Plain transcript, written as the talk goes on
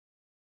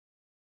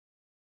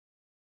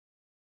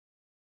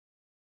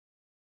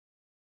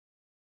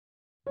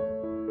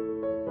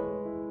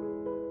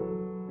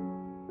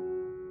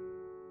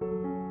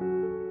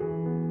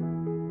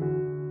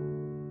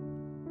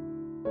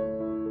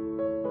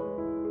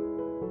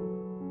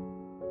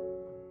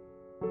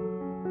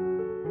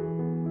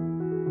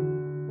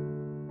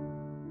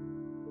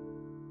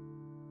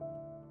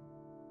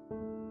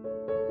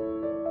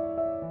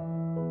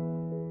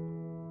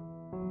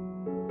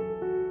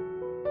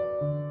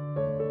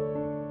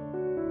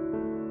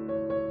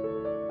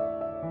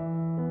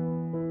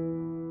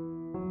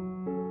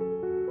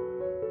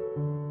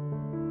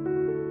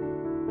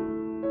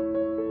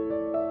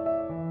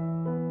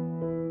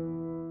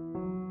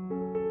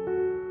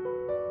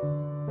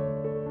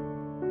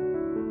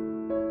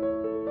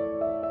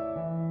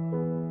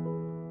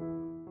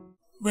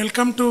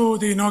Welcome to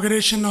the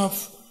inauguration of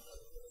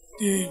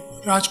the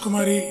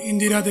Rajkumari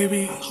Indira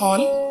Devi Hall,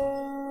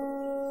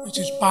 which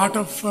is part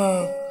of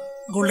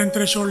Golden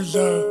Threshold's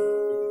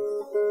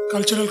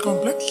cultural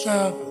complex.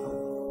 So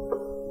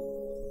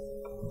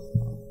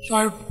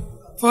I would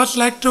first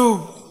like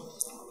to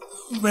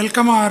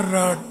welcome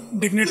our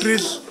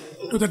dignitaries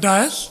to the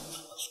dais,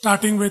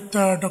 starting with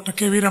Dr.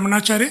 K.V.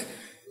 Ramanachari,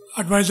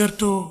 advisor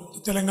to the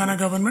Telangana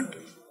government,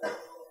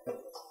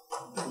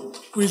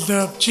 who is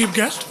the chief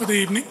guest for the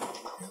evening.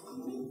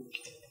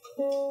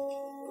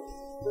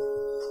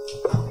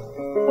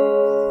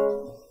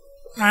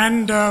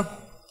 And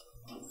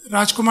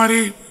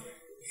Rajkumari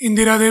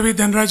Indira Devi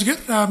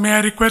Dhanrajgir, may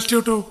I request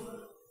you to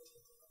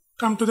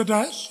come to the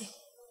dais?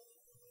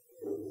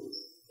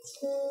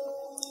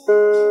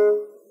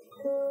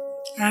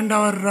 And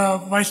our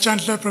Vice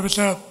Chancellor,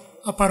 Professor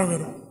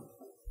Apparavaru.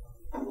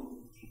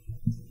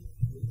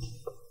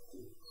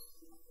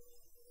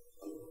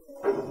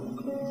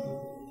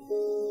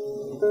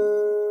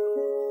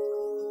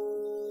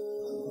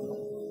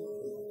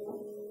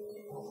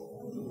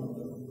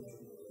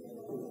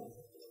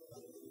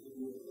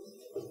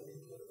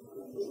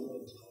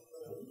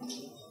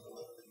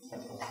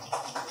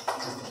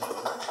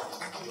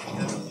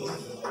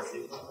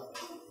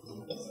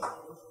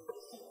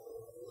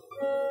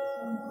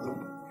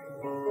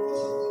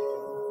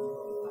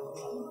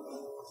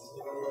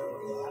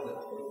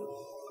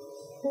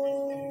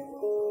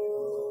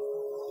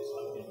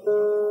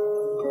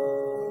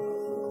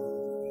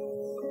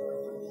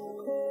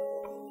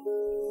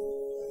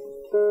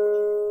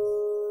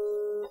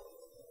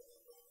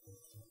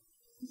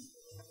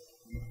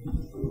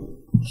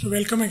 So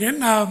welcome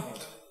again.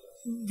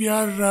 We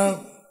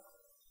are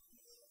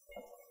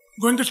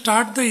going to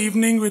start the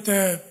evening with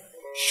a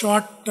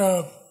short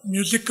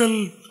musical,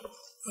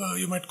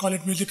 you might call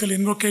it musical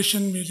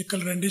invocation, musical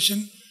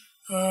rendition.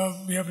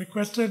 We have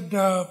requested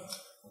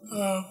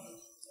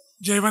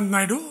Jayavant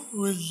Naidu,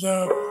 who is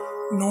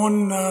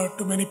known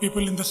to many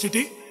people in the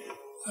city,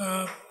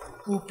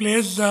 who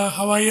plays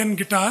Hawaiian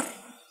guitar.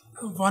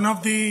 One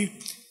of the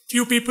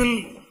few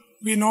people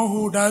we know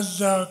who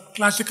does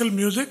classical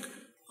music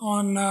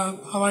on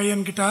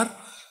Hawaiian guitar.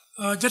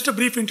 Just a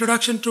brief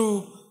introduction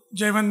to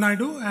Jayavant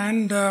Naidu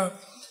and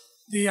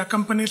the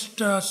accompanist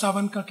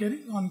Savan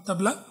Kakeri on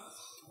tabla.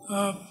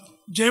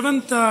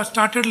 Jayavant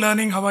started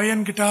learning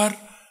Hawaiian guitar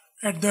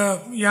at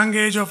the young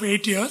age of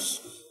 8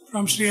 years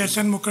from Sri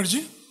S.N.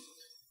 Mukherjee.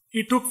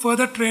 He took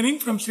further training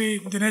from Sri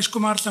Dinesh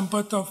Kumar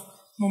Sampath of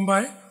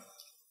Mumbai.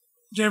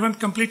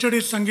 Jayavant completed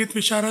his Sangeet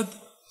Visharad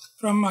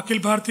from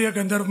Akhil Bharatiya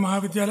Gandharv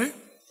Mahavidyalaya.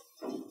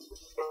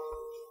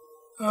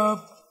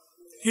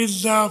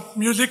 His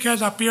music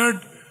has appeared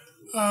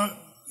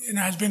and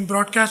has been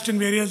broadcast in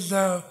various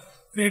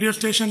radio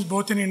stations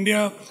both in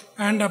India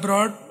and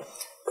abroad.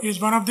 He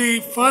is one of the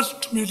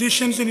first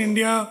musicians in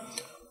India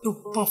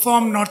to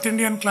perform North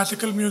Indian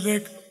classical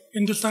music,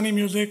 Hindustani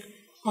music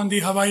on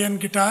the Hawaiian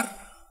guitar,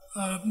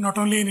 not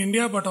only in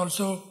India but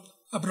also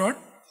abroad.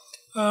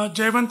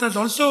 Jayavant has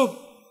also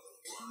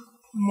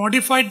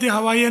modified the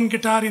Hawaiian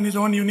guitar in his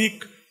own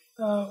unique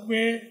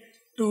way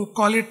to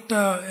call it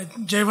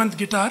Jayavant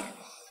guitar,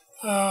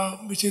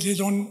 which is his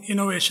own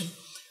innovation.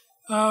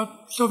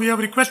 So we have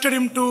requested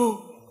him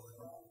to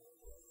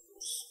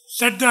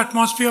set the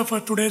atmosphere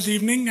for today's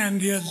evening,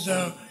 and he has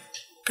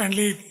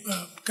kindly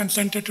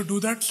consented to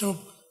do that. So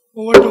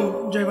over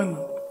to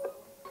Jayavant.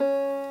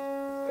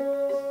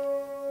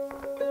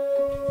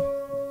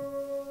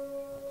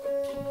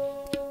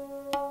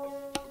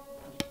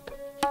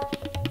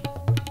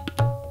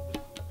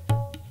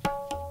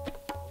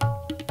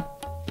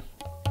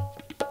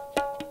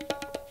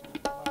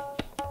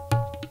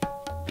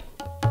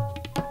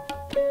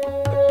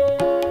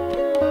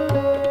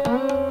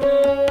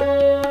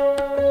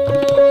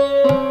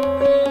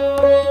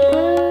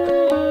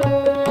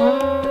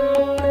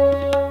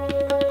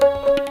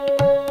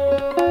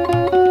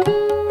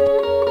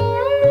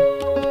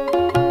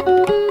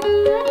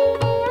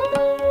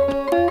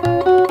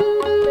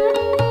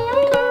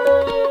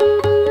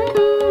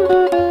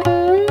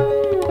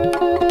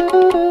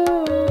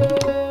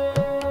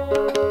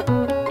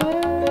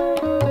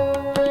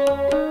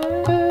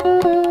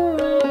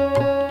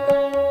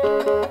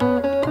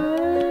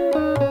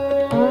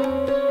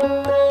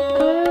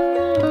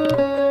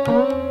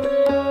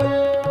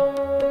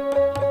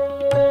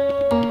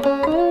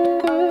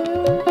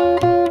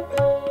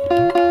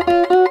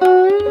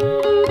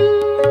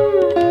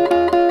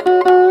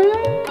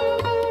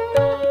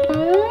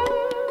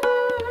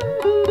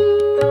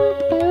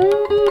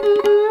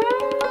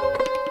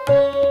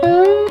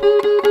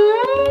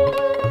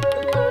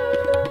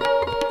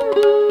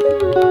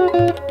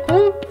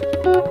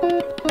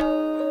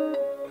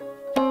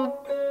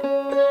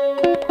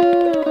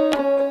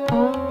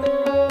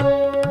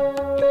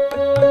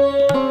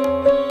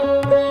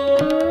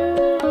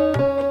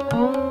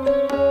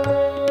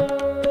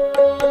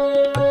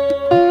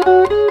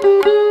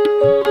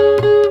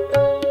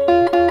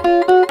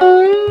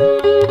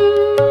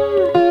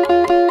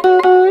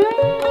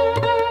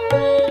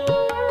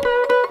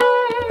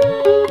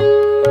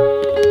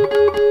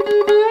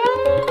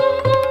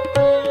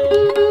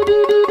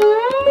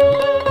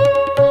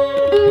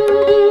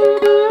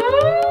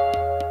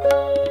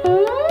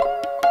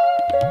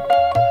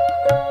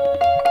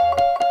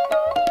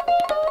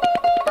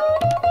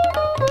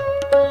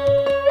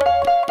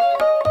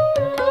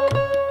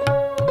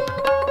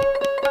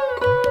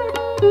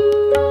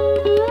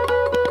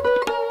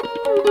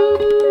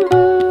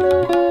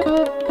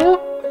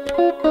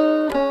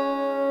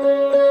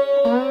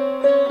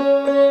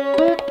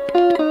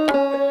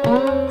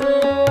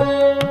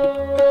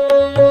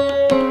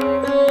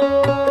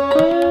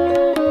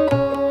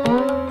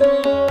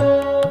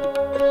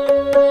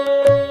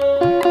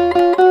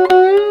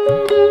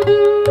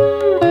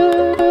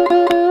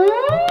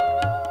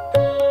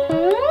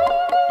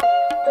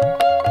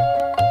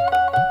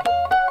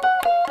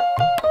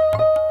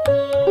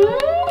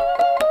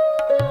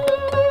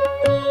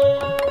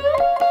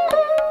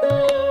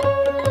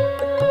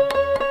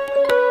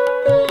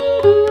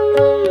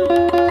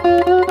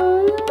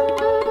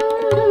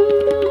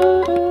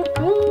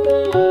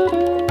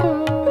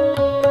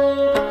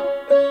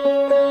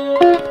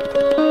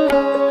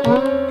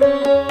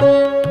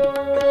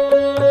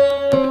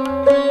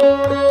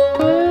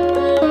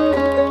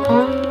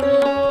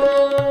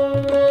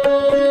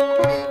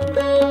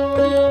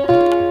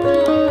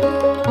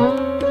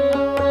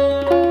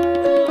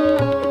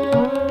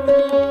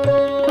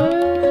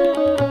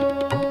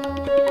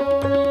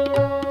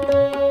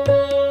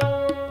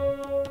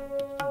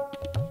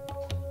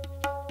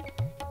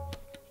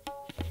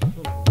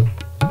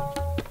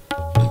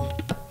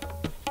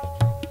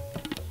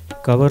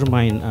 cover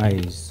mine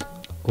eyes,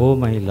 O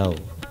my love,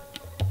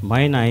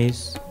 mine eyes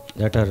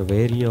that are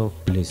weary of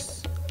bliss,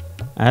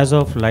 as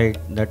of light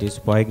that is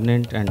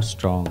poignant and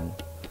strong.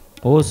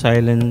 O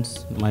silence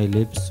my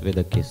lips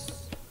with a kiss.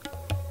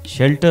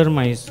 Shelter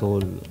my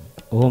soul,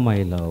 O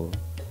my love.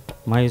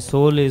 My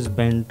soul is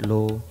bent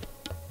low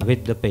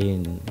with the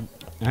pain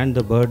and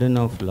the burden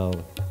of love,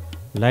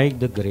 like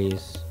the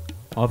grace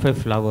of a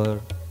flower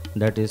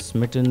that is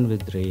smitten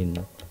with rain.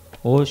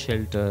 O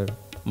shelter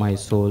my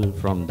soul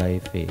from thy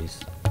face.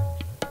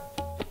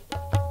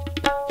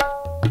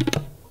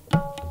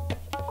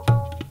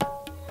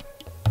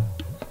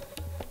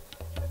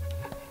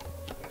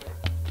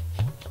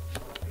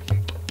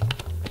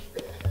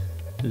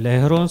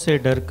 लहरों से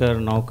डरकर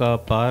नौका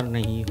पार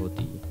नहीं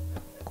होती,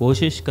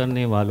 कोशिश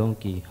करने वालों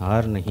की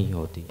हार नहीं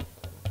होती।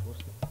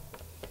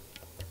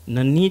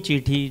 नन्ही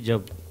चींटी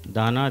जब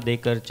दाना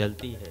देकर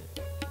चलती है,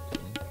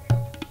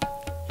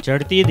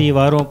 चढ़ती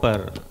दीवारों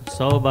पर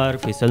 100 बार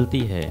फिसलती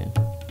है।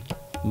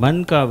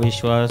 मन का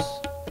विश्वास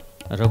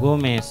रगों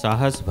में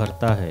साहस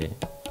भरता है,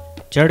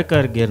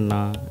 चढ़कर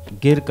गिरना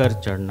गिरकर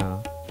चढ़ना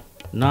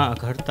ना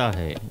अखरता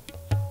है।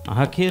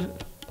 आखिर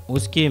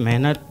उसकी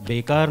मेहनत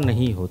बेकार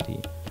नहीं होती,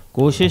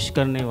 कोशिश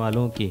करने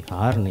वालों की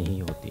हार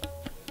नहीं होती।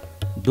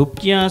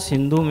 डुबकियाँ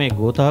सिंधु में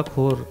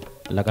गोताखोर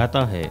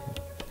लगाता है,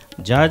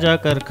 जा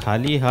जाकर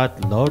खाली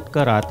हाथ लौट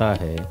कर आता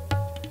है।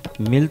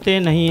 मिलते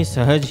नहीं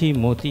सहज ही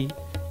मोती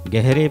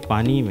गहरे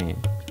पानी में,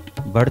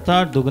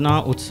 बढ़ता दुगना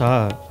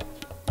उत्साह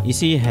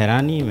इसी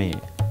हैरानी में।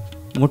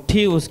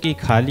 मुट्ठी उसकी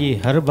खाली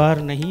हर बार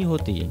नहीं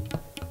होती,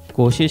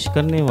 कोशिश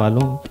करने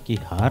वालों की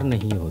हार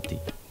नहीं होती।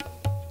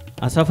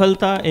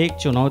 असफलता एक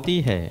चुनौती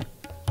है,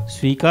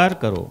 स्वीकार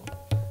करो।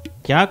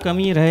 क्या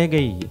कमी रह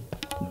गई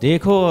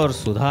देखो और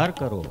सुधार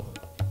करो।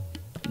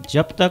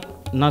 जब तक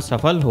न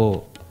सफल हो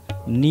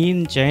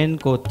नींद चैन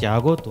को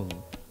त्यागो तुम,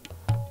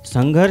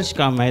 संघर्ष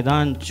का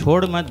मैदान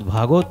छोड़ मत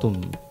भागो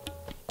तुम।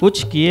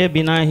 कुछ किए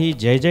बिना ही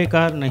जय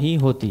जयकार नहीं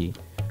होती,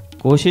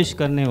 कोशिश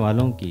करने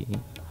वालों की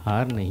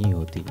हार नहीं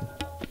होती।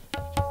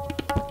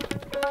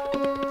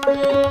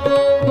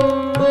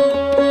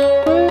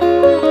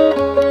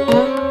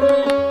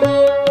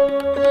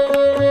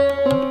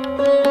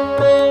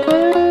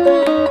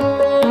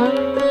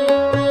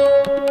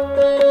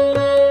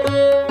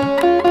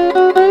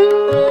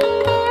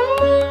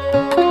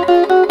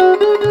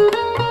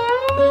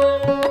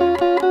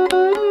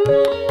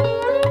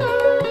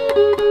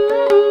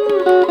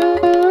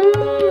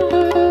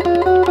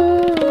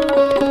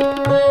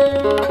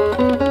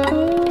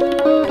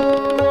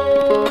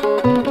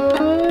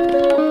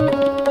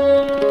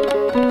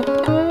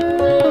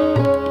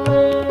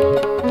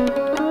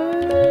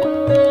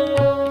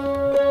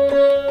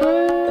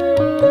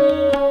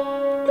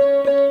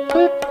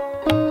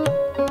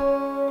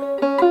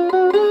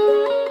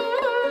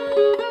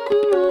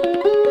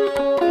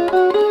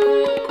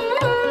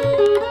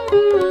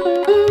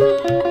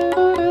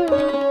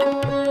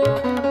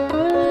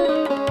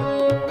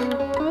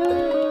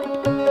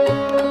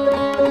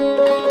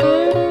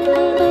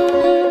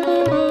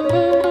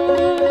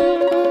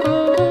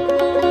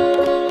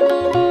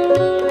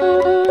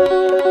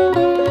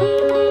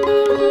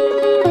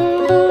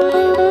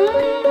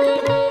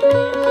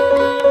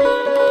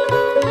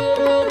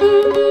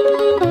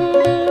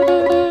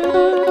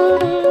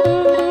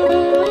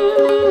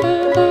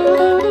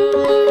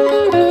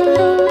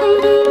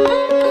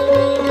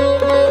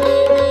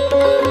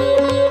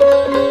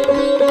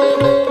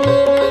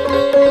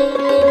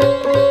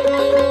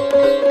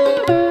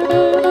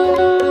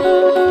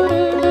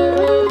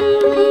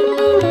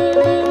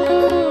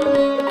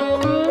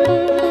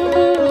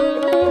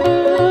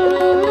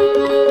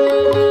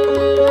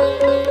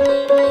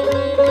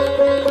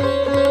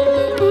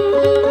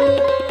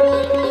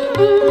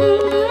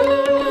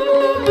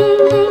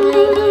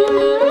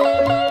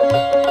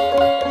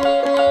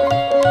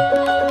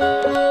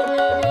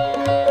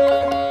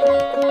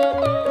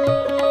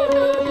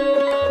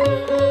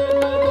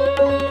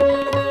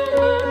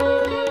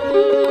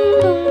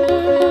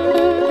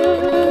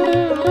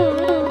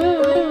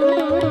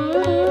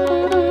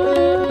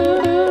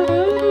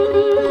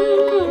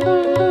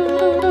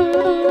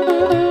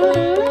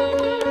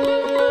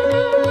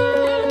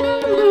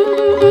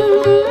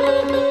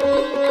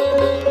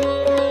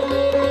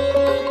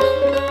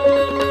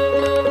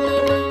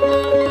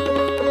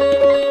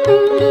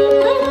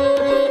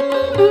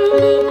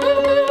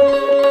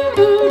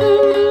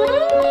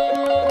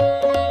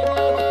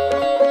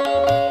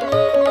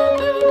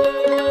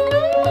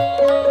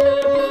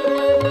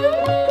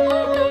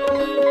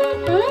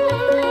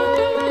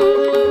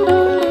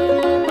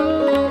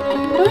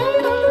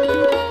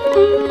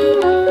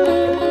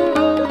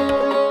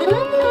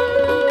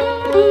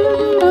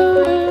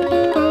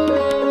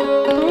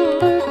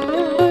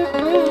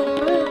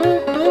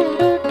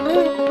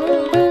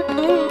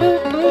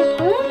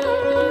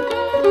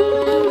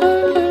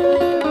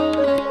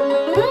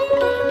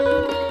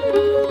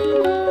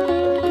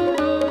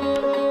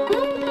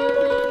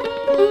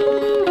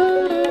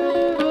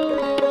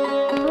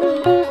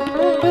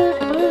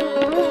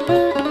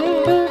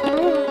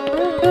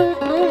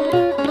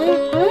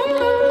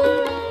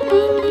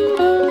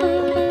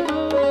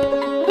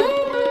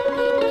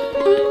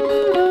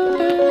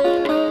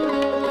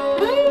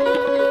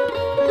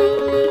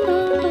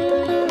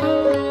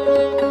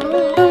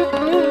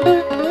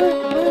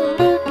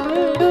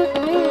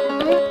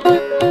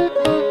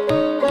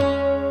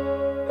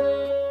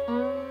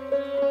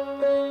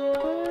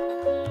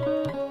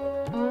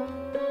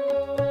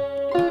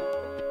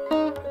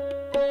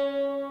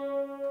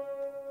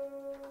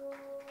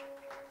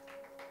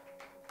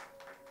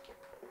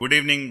 Good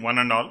evening, one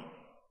and all.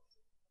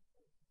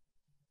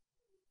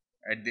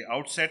 At the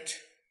outset,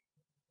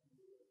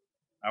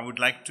 I would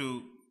like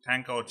to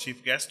thank our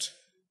chief guest,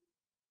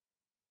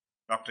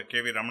 Dr.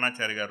 K.V.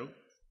 Ramanachari Garu,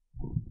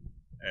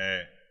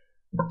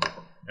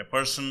 a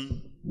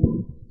person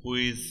who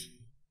is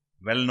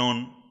well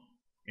known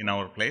in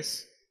our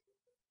place,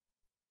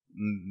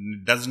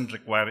 doesn't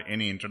require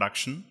any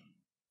introduction,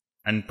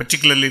 and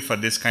particularly for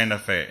this kind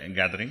of a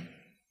gathering.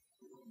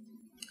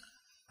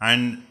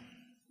 And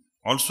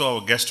also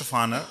our guest of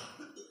honor,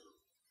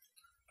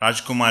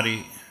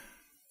 Rajkumari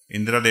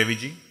Indira Devi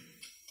ji,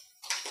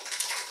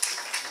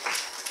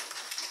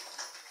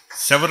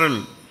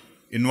 several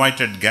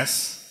invited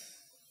guests,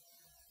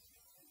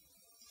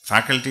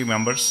 faculty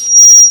members,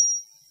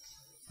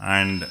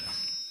 and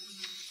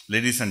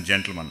ladies and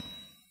gentlemen.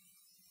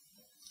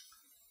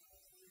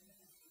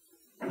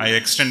 I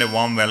extend a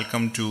warm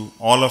welcome to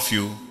all of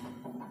you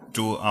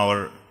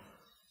to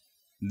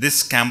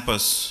this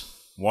campus,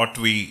 what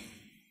we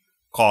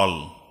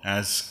call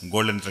as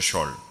Golden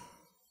Threshold.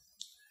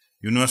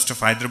 University of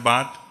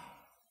Hyderabad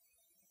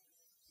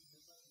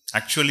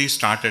actually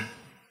started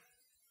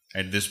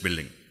at this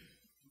building.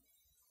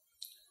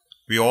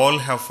 We all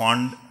have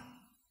fond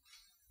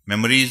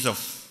memories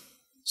of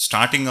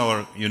starting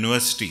our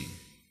university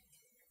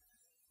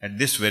at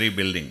this very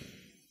building.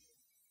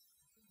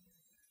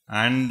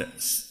 And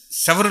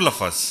several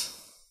of us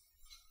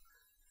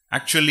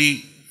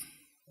actually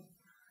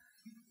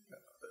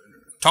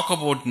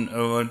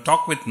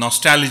talk with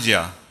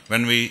nostalgia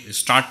when we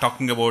start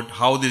talking about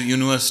how the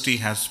university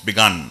has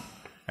begun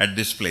at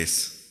this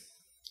place.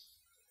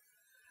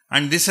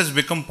 And this has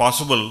become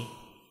possible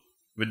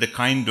with the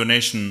kind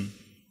donation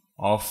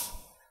of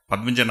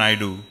Mahatma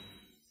Naidu,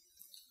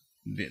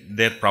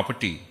 their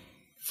property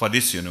for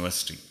this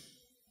university.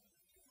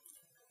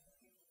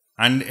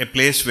 And a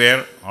place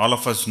where all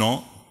of us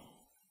know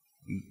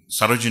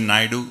Sarojini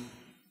Naidu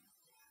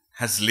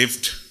has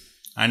lived,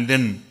 and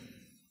then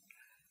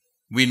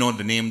we know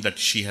the name that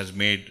she has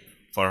made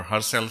for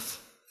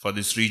herself, for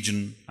this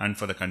region, and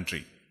for the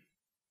country.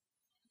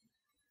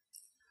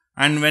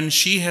 And when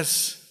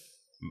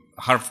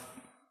her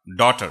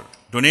daughter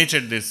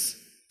donated this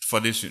to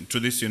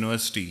this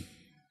university,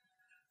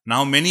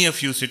 now many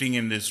of you sitting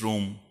in this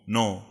room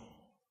know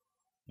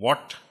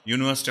what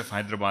University of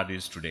Hyderabad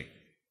is today.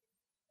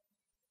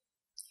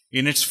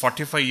 In its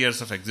 45 years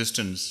of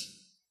existence,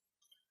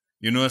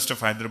 University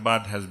of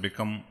Hyderabad has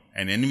become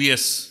an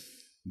envious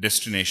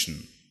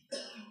destination.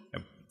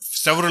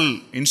 Several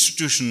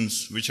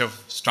institutions which have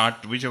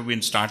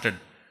been started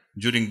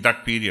during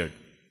that period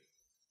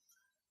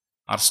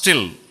are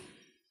still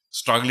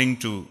struggling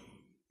to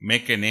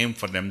make a name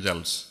for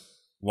themselves,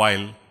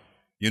 while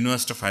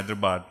University of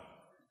Hyderabad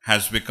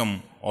has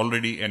become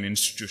already an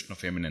institution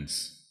of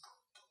eminence.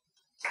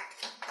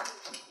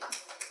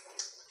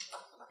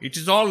 It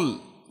is all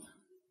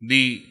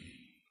the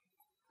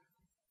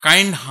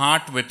kind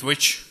heart with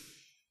which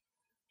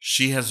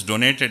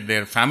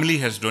their family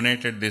has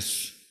donated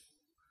this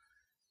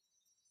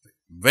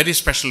very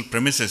special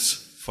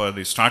premises for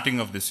the starting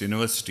of this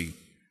university.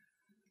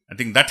 I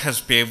think that has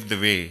paved the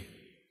way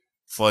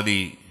for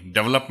the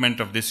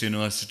development of this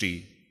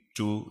university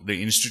to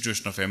the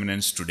Institution of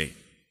Eminence today.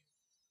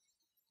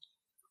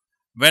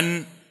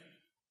 When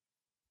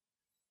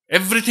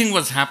everything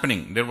was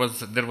happening, there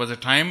was a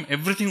time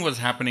everything was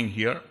happening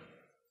here.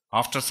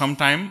 After some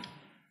time,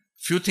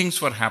 few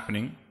things were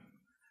happening,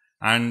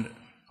 and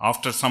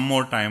after some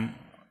more time,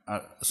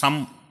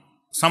 some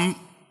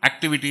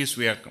activities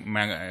we are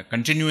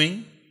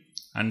continuing,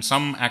 and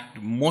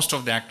most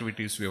of the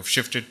activities we have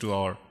shifted to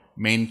our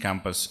main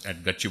campus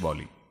at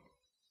Gachibowli.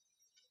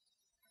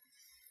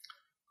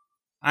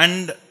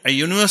 And a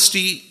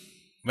university,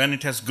 when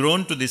it has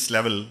grown to this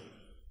level,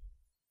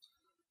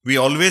 we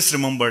always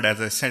remembered,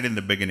 as I said in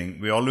the beginning,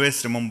 we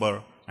always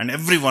remember, and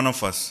every one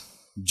of us,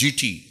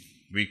 GT,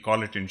 we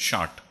call it in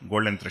short,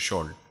 Golden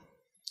Threshold.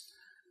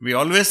 We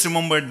always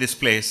remembered this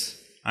place,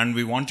 and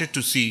we wanted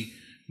to see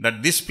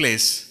that this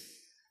place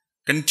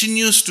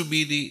continues to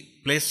be the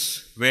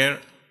place where a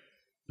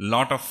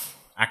lot of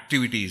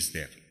activity is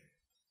there.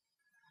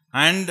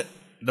 And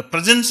the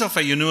presence of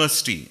a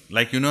university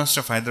like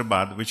University of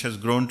Hyderabad, which has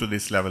grown to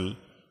this level,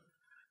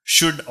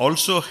 should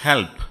also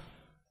help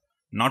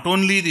not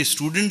only the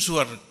students who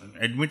are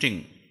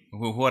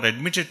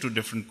admitted to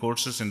different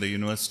courses in the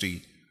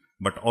university,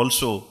 but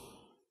also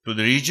to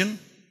the region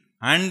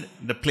and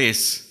the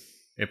place,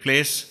 a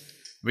place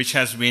which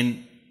has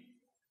been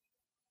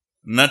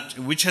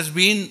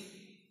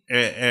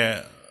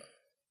a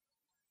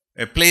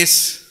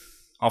place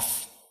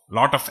of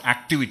lot of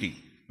activity.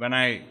 When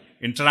I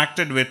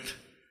interacted with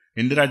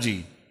Indira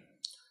ji,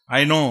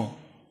 I know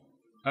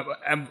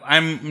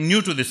I'm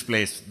new to this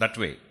place that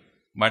way,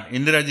 but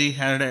Indira ji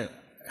had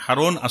her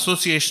own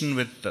association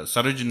with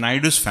Sarojini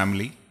Naidu's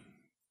family,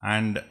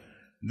 and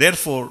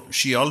therefore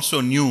she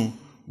also knew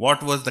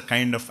what was the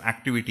kind of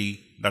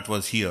activity that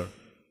was here,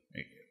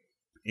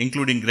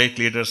 including great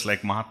leaders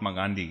like Mahatma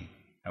Gandhi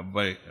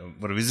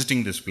were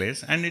visiting this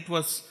place, and it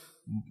was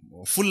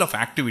full of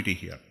activity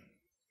here.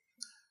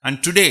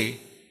 And today,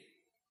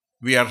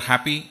 we are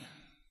happy.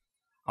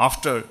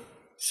 After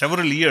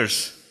several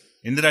years,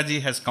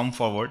 Indiraji has come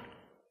forward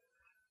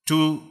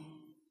to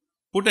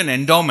put an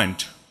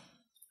endowment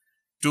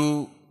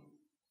to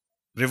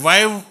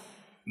revive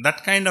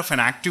that kind of an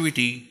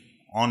activity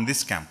on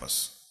this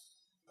campus.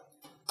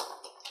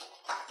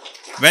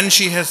 When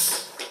she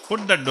has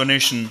put that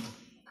donation,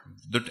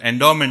 that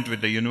endowment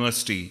with the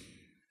university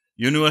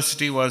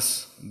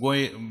was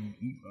going,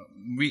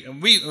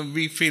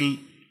 we feel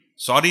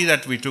sorry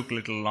that we took a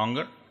little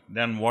longer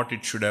than what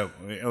it should have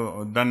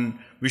done.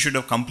 We should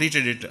have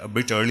completed it a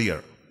bit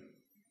earlier.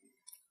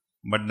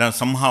 But then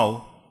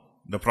somehow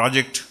the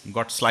project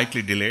got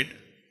slightly delayed.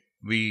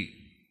 We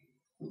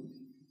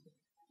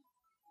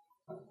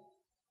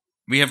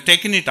have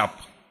taken it up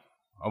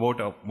about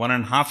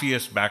 1.5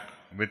 years back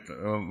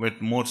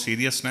with more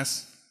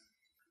seriousness.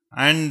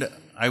 And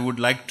I would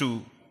like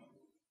to,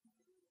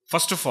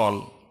 first of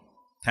all,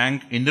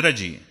 thank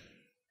Indiraji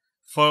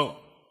for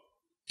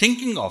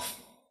thinking of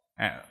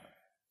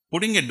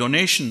putting a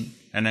donation,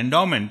 an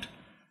endowment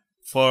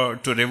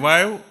to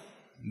revive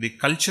the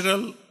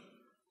cultural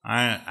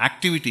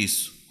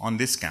activities on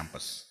this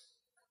campus.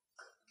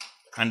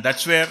 And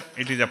that's where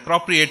it is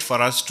appropriate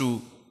for us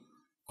to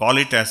call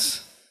it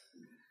as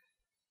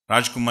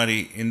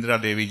Rajkumari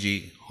Indira Devi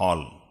ji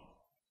Hall.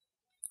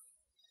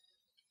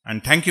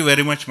 And thank you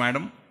very much,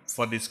 madam,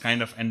 for this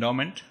kind of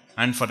endowment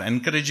and for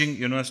encouraging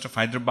University of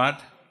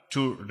Hyderabad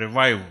to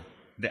revive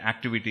the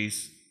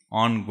activities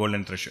on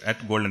Golden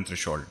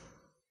Threshold.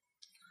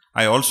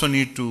 I also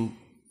need to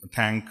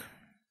thank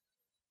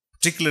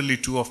particularly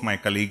two of my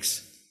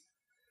colleagues,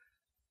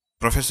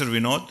 Professor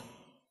Vinod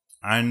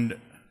and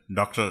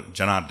Dr.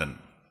 Janardhan.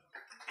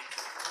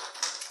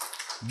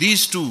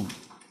 These two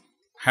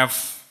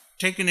have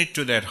taken it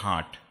to their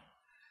heart,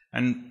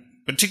 and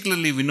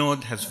particularly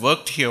Vinod has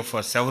worked here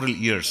for several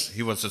years.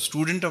 He was a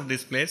student of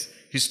this place,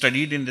 he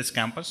studied in this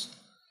campus,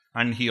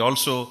 and he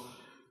also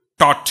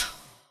taught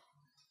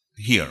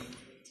here.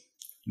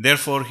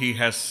 Therefore,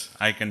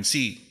 I can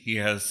see he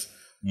has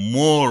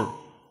more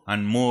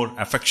and more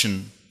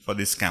affection for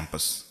this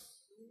campus.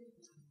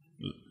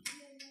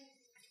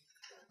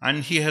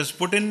 And he has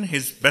put in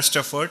his best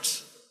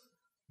efforts,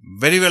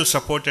 very well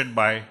supported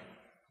by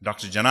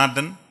Dr.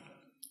 Janardhan,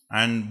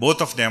 and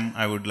both of them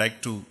I would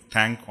like to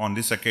thank on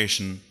this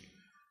occasion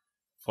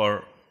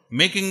for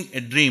making a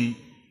dream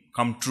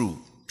come true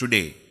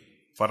today,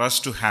 for us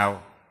to have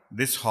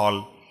this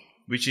hall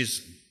which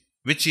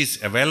is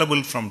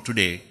available from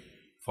today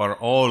for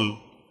all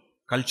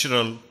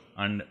cultural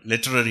and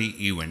literary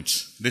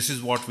events. This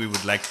is what we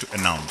would like to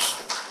announce.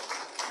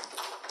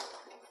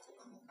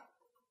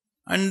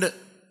 And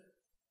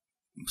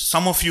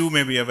some of you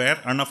may be aware,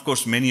 and of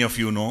course many of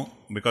you know,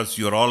 because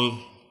you are all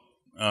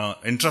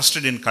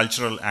interested in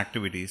cultural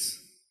activities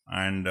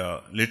and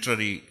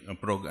literary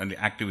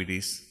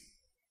activities.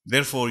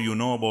 Therefore, you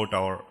know about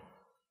our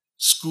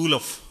School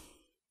of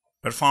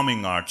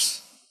Performing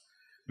Arts.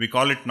 We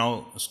call it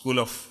now School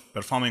of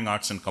Performing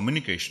Arts and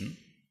Communication.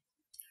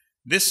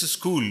 This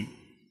school,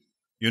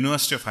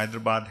 University of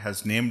Hyderabad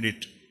has named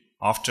it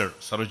after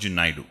Sarojini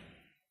Naidu.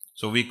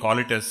 So we call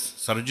it as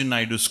Sarojini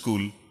Naidu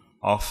School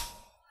of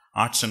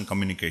Arts and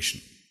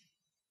Communication.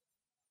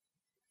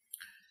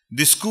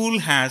 The school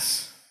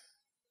has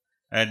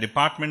a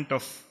department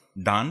of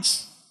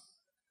dance,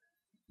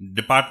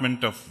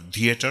 department of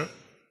theatre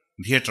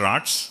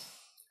arts,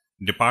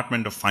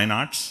 department of fine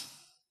arts,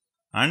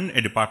 and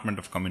a department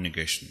of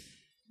communication.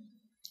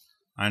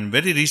 And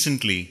very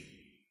recently,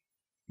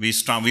 we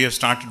have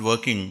started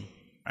working,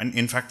 and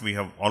in fact we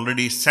have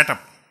already set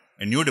up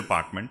a new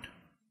department,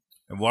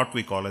 what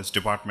we call as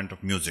Department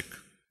of Music.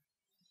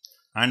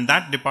 And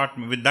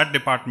with that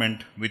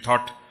department, we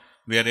thought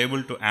we are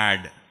able to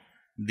add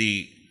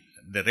the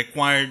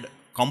required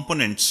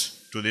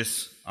components to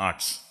this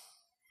arts.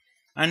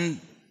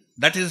 And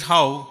that is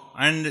how,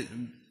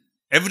 and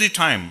every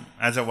time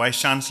as a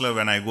Vice Chancellor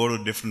when I go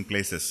to different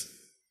places,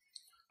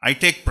 I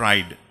take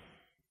pride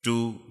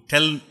to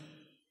tell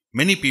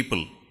many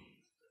people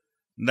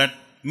that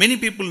many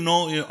people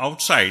know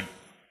outside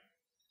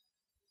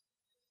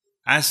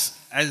as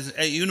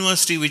a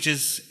university which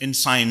is in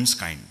science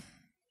kind.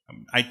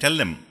 I tell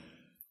them,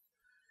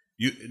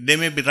 they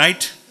may be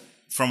right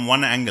from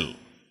one angle,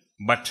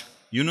 but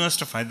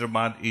University of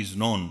Hyderabad is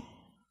known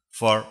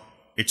for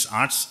its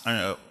arts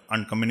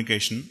and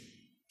communication,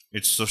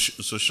 its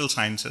social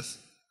sciences,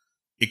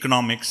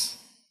 economics,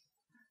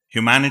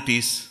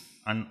 humanities,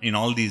 and in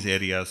all these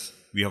areas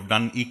we have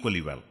done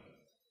equally well.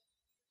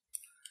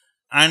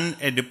 And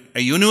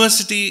a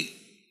university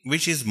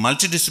which is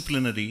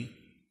multidisciplinary,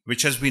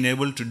 which has been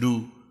able to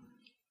do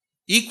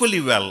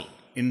equally well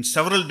in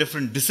several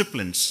different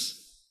disciplines,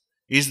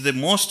 is the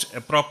most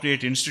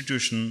appropriate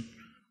institution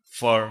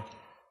for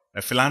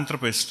a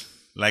philanthropist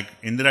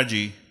like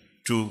Indiraji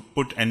to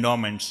put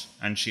endowments,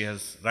 and she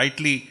has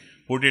rightly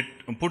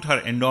put her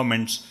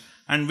endowments,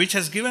 and which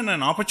has given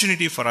an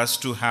opportunity for us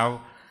to have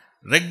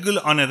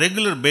on a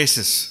regular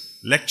basis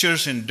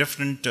lectures in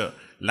different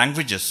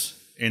languages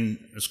in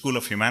School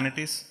of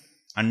Humanities,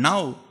 And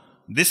now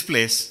this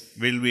place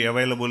will be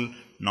available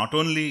not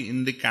only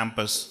in the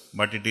campus,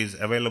 but it is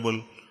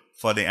available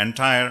for the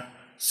entire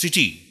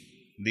city.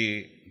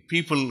 The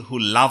people who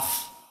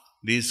love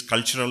these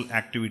cultural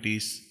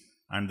activities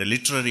and the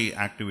literary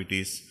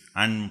activities,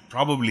 and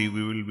probably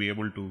we will be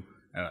able to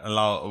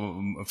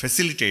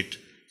facilitate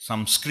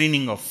some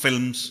screening of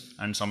films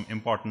and some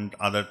important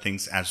other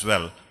things as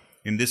well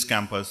in this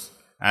campus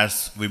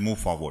as we move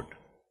forward.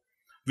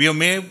 We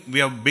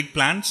have big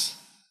plans,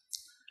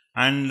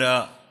 and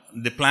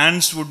the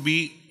plans would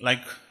be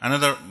like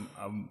another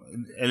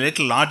a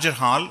little larger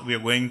hall we are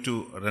going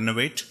to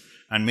renovate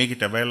and make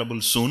it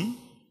available soon.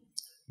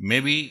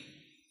 Maybe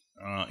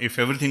if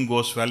everything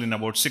goes well, in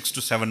about 6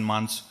 to 7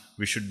 months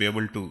we should be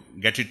able to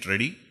get it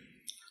ready.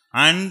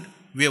 And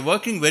we are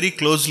working very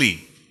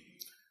closely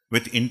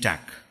with INTACH.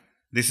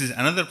 This is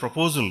another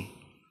proposal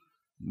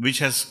which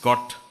has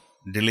got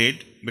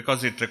delayed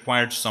because it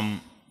required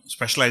some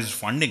specialized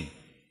funding,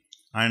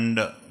 and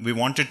we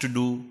wanted to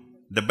do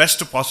the best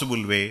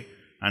possible way,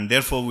 and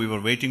therefore we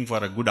were waiting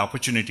for a good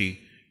opportunity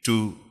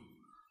to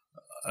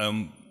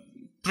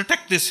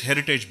protect this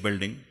heritage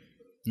building.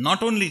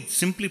 Not only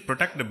simply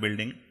protect the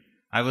building,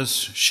 I was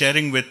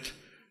sharing with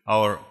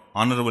our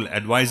honorable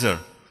advisor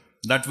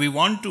that we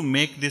want to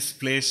make this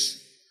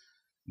place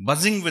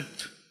buzzing with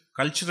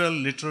cultural,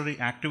 literary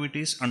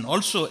activities, and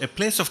also a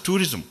place of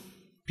tourism.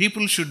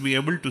 People should be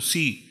able to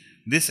see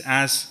this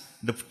as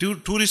the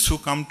tourists who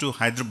come to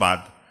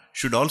Hyderabad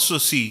should also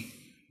see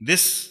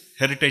this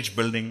heritage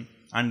building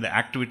and the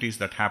activities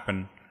that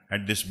happen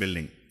at this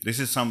building. This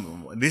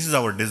is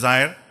our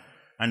desire,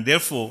 and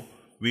therefore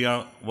we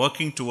are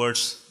working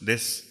towards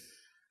this.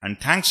 And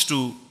thanks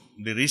to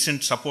the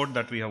recent support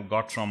that we have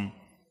got from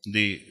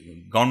the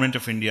Government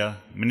of India,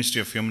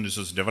 Ministry of Human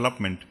Resource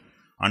Development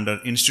under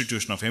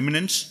Institution of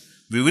Eminence,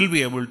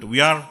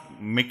 we are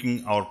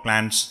making our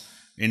plans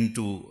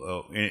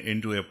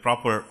into a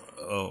proper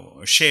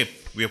shape.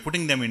 We are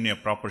putting them in a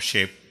proper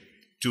shape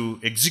to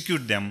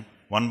execute them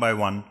one by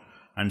one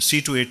and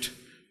see to it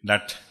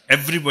that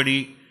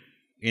everybody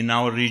in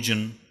our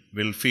region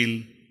will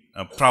feel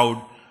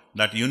proud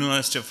that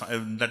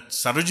that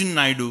Sarojini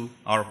Naidu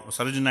or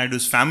Sarojini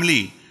Naidu's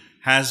family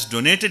has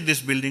donated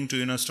this building to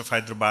University of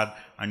Hyderabad,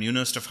 and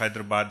University of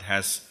Hyderabad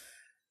has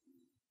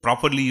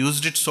properly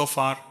used it so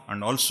far,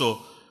 and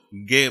also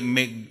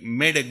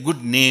made a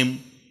good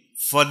name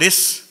for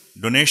this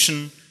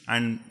donation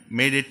and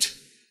made it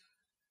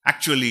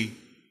actually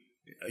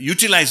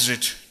utilized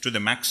it to the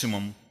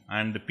maximum,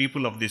 and the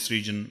people of this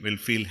region will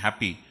feel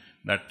happy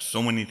that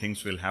so many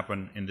things will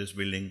happen in this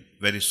building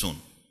very soon.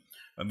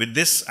 With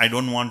this, I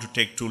don't want to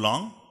take too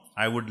long.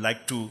 I would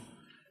like to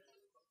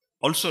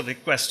also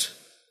request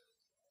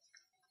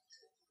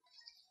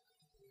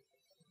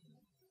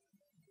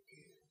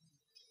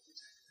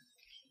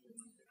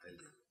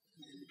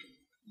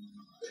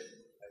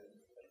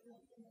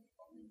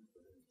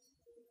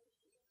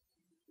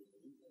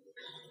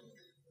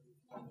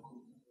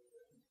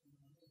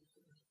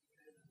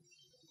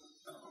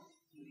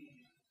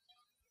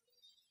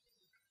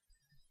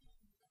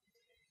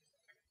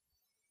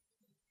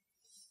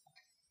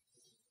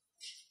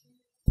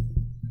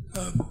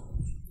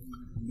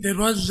there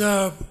was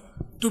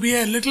to be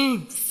a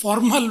little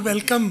formal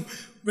welcome,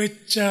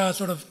 which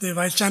sort of the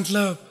Vice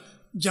Chancellor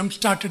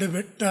jump-started a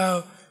bit,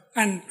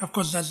 and of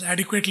course has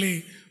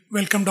adequately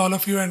welcomed all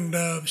of you and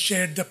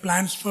shared the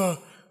plans for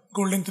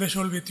Golden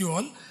Threshold with you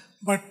all.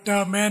 But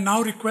may I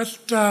now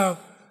request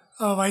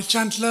Vice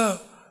Chancellor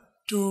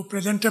to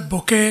present a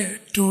bouquet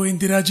to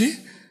Indira ji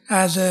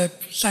as a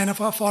sign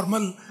of a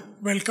formal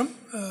welcome.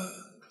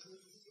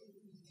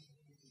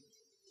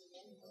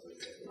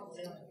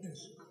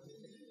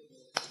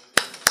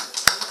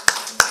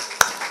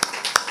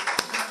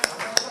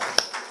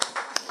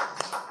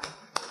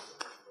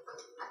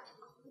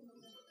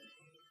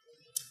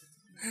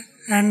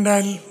 And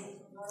I'll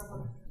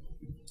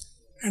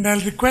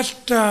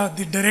request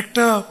the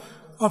Director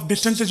of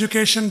Distance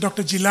Education,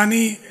 Dr.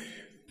 Jilani,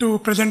 to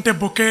present a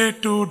bouquet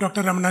to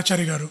Dr.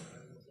 Ramanachari Garu.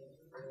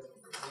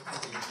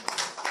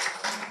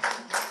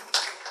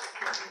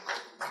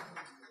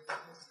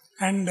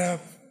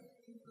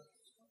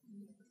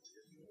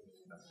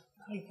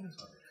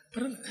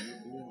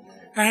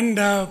 And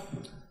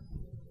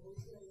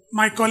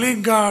my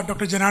colleague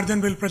Dr.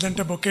 Janardhan will present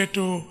a bouquet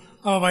to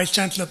our Vice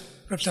Chancellor,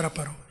 Professor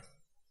Apparu.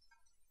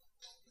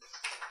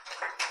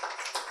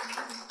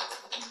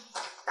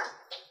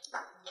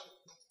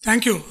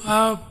 Thank you.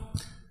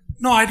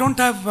 No, I don't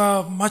have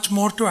much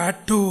more to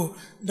add to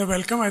the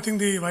welcome. I think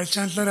the Vice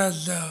Chancellor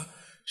has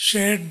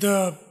shared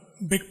the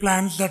big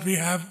plans that we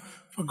have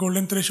for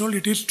Golden Threshold.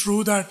 It is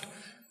true that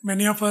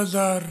many of us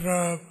are,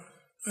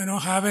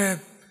 have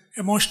a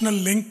emotional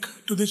link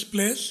to this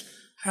place,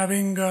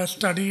 having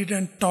studied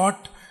and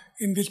taught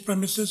in these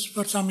premises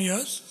for some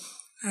years.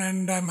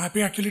 And I'm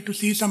happy actually to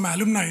see some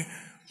alumni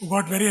who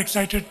got very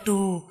excited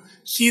to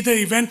see the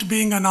event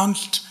being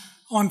announced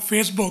on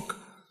Facebook.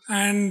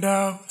 And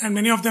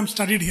many of them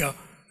studied here,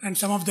 and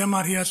some of them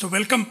are here. So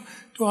welcome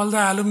to all the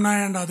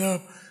alumni and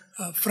other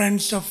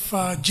friends of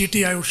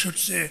GT, I should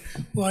say,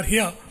 who are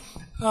here.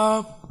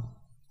 I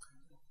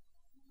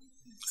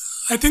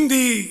think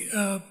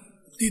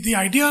the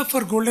idea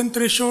for Golden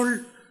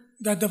Threshold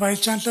that the Vice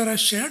Chancellor has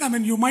shared, I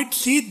mean, you might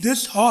see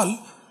this hall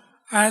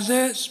as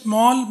a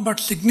small but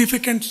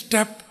significant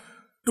step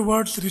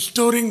towards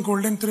restoring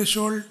Golden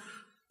Threshold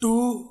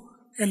to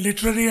a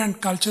literary and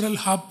cultural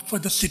hub for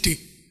the city.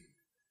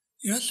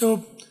 Yeah,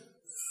 so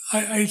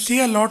I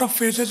see a lot of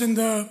faces in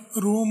the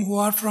room who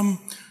are from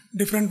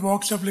different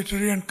walks of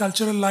literary and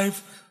cultural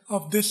life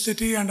of this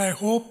city, and I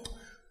hope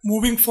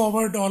moving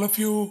forward all of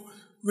you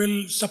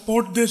will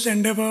support this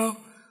endeavor,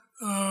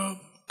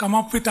 come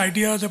up with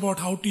ideas about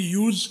how to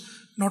use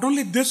not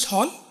only this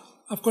hall,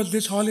 of course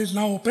this hall is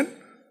now open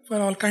for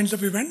all kinds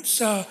of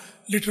events,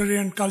 literary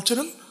and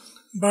cultural,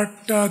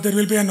 but there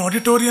will be an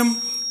auditorium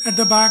at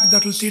the back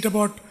that will seat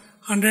about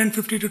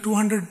 150 to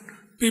 200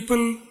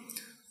 people.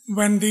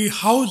 When the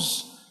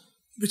house,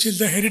 which is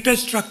the heritage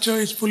structure,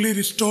 is fully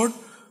restored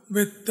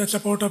with the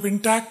support of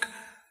INTACH,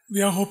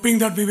 we are hoping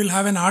that we will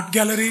have an art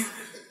gallery,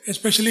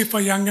 especially for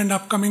young and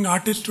upcoming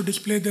artists to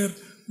display their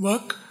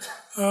work.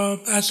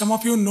 As some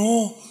of you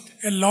know,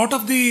 a lot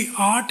of the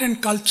art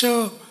and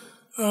culture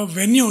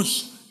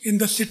venues in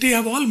the city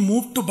have all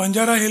moved to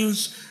Banjara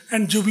Hills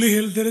and Jubilee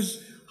Hills. There is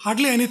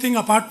hardly anything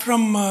apart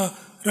from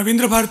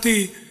Ravindra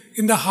Bharati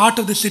in the heart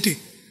of the city.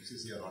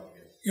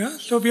 Yeah,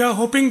 so we are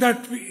hoping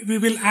that we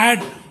will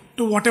add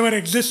to whatever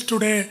exists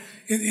today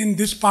in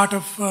this part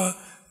of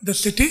the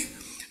city,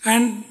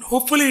 and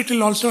hopefully it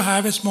will also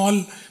have a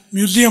small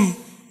museum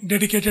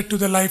dedicated to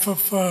the life of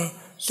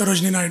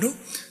Sarojini Naidu.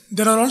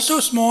 There are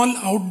also small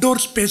outdoor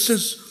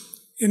spaces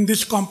in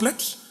this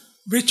complex,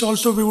 which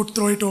also we would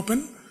throw it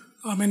open.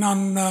 I mean,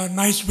 on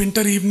nice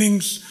winter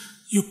evenings,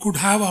 you could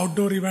have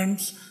outdoor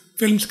events,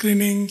 film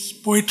screenings,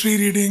 poetry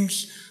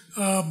readings,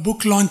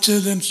 book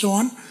launches, and so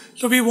on.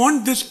 So we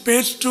want this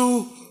space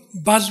to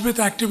buzz with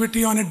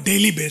activity on a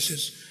daily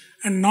basis,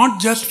 and not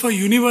just for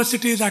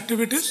universities'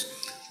 activities,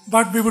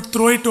 but we would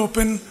throw it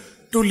open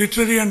to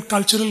literary and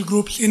cultural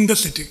groups in the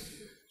city.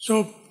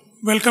 So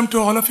welcome to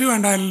all of you,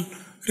 and I'll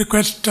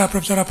request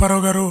Professor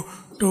Apparao Garu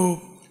to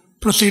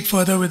proceed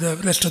further with the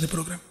rest of the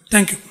program.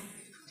 Thank you.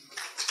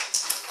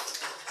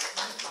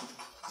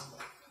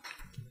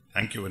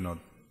 Thank you, Vinod.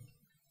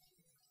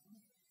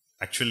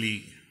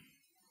 Actually,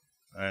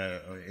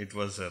 it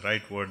was the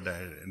right word.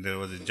 There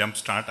was a jump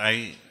start.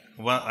 I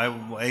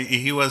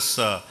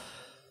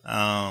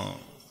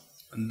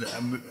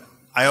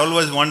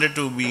always wanted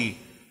to be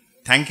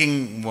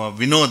thanking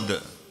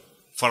Vinod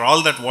for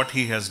all that what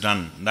he has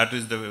done.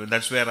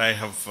 That's where I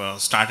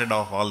have started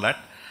off all that.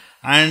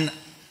 And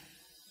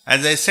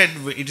as I said,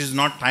 it is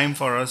not time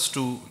for us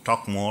to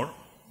talk more.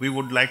 We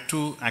would like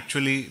to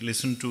actually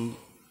listen to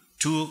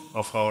two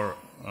of our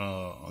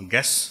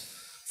guests.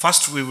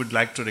 First, we would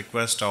like to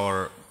request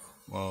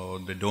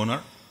the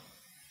donor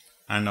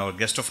and our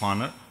guest of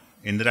honor,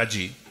 Indira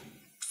Ji,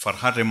 for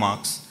her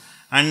remarks.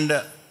 And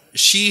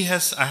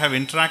I have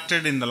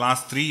interacted in the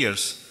last 3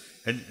 years.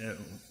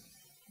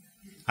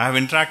 I have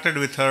interacted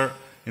with her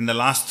in the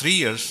last 3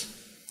 years,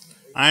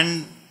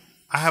 and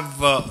I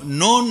have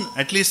known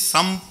at least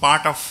some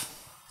part of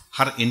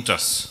her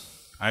interests.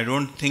 I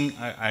don't think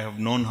I have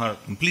known her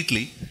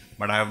completely,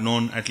 but I have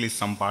known at least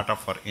some part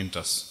of her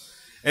interests.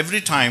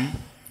 Every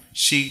time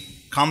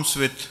she comes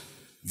with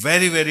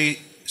very, very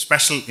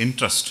special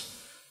interest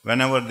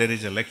whenever there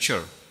is a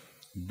lecture,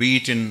 be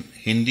it in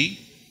Hindi,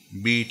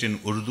 be it in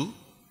Urdu,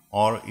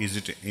 or is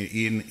it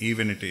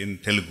even in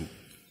Telugu.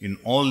 In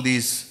all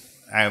these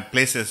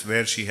places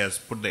where she has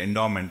put the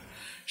endowment,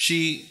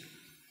 she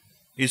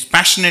is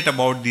passionate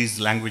about these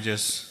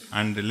languages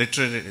and the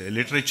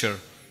literature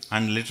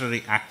and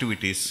literary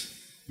activities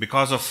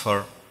because of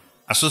her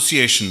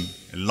association,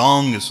 a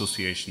long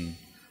association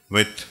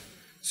with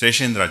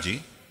Seshendra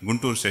Ji,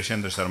 Guntur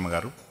Seshendra Sharma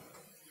Garu.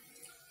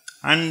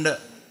 And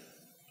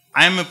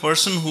I am a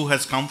person who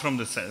has come from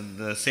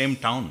the same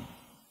town.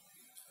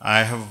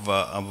 I have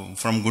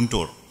from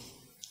Guntur.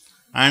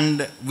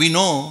 And we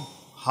know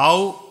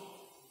how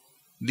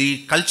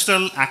the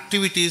cultural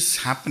activities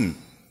happen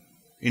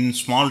in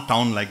small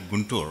town like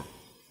Guntur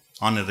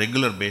on a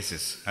regular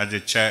basis. As a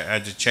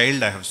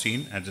child I have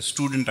seen, as a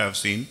student I have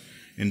seen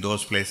in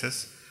those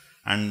places.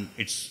 And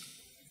it's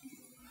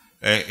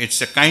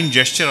a kind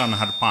gesture on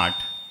her part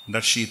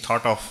that she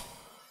thought of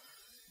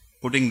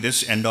putting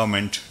this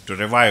endowment to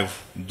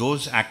revive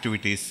those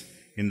activities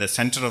in the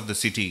center of the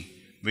city,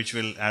 which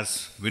will,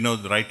 as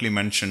Vinod rightly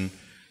mentioned,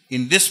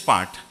 in this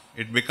part,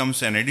 it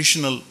becomes an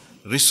additional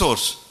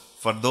resource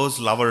for those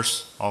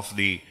lovers of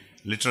the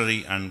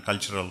literary and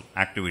cultural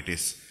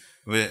activities.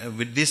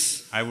 With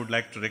this, I would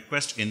like to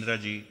request Indira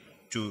Ji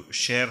to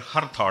share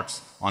her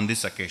thoughts on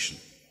this occasion.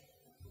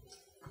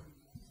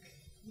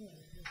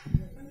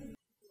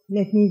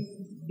 Let me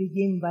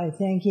begin by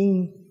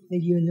thanking the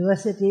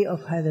University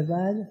of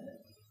Hyderabad,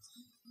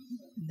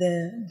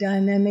 the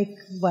dynamic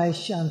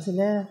Vice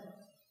Chancellor,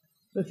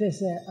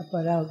 Professor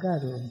Apparao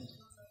Garu,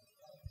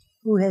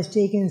 who has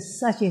taken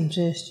such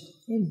interest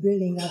in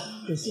building up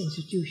this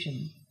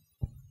institution.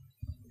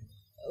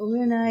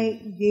 when I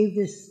gave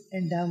this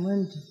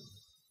endowment,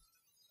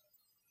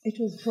 it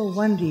was for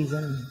one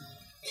reason.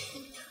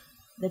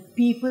 The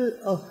people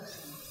of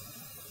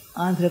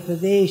Andhra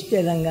Pradesh,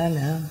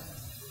 Telangana,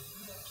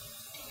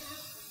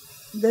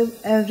 the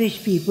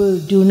average people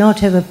do not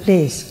have a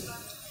place.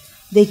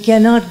 They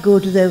cannot go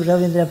to the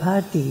Ravindra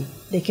Bharati.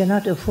 They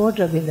cannot afford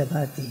Ravindra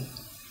Bharati.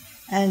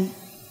 And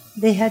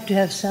they had to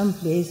have some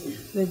place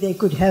where they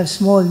could have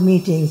small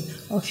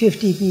meetings of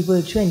 50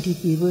 people,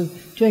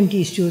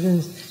 20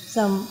 students,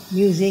 some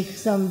music,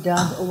 some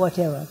dance or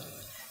whatever.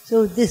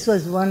 So this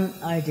was one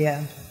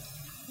idea.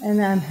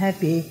 And I'm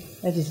happy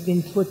that it's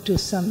been put to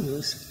some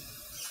use.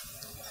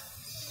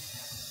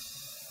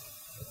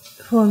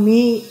 For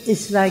me,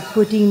 it's like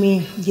giving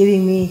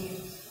me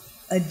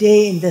a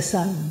day in the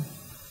sun,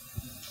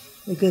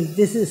 because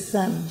this is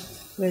sun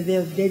where they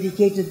have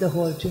dedicated the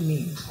hall to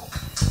me.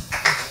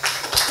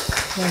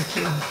 Thank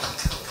you.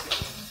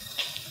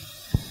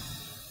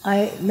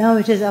 Now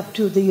it is up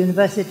to the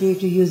university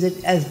to use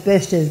it as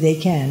best as they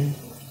can.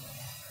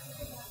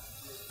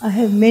 I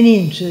have many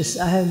interests.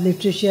 I have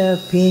literature,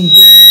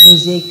 painting,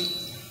 music,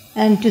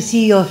 and to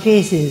see your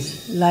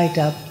faces light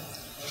up.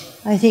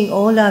 I think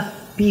all our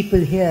people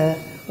here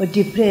were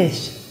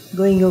depressed,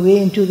 going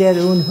away into their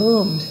own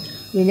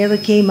homes. We never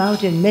came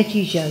out and met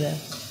each other,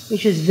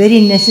 which was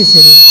very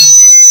necessary.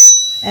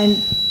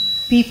 And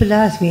people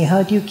ask me,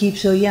 how do you keep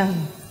so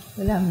young?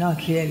 Well, I'm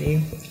not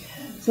really.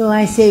 So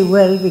I say,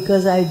 well,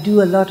 because I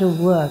do a lot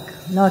of work,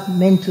 not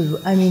mental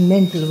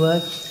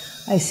work.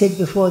 I sit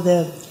before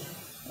the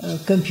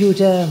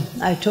computer,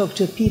 I talk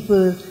to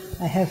people,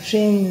 I have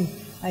friends,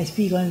 I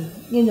speak on,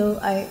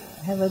 I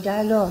have a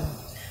dialogue.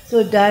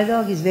 So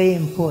dialogue is very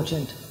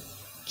important.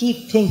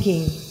 Keep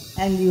thinking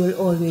and you will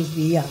always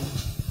be young.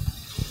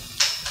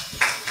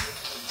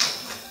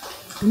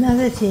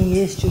 Another thing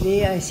is,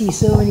 today I see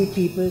so many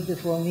people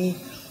before me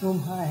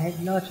whom I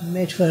had not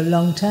met for a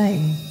long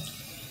time.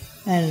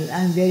 And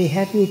I'm very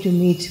happy to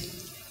meet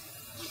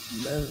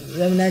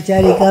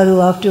Ramanachari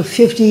Karu after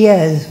 50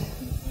 years.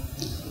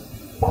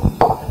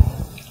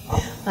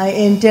 I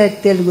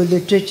entered Telugu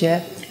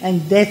literature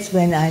and that's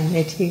when I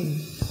met him.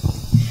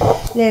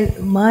 Then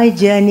my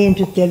journey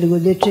into Telugu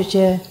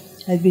literature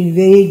has been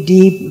very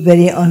deep,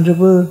 very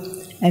honorable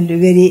and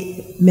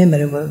very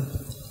memorable.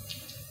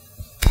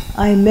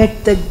 I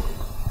met the...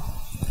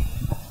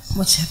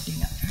 What's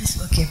happening now?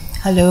 Okay.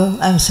 Hello,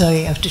 I'm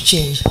sorry, I have to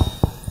change.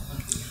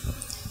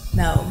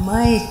 Now,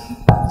 my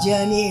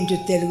journey into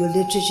Telugu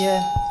literature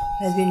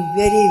has been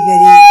very,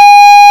 very...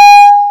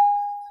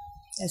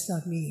 That's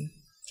not me.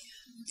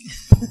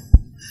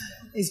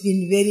 It's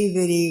been very,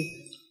 very...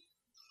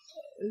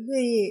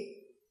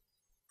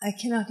 I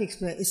cannot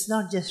explain. It's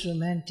not just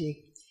romantic.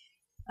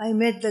 I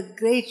met the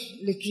great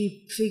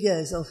literary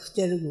figures of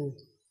Telugu,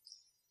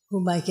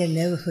 whom I can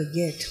never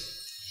forget.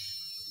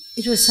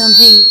 It was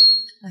something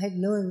I had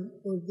known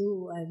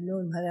Urdu, I had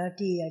known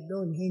Marathi, I had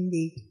known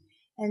Hindi,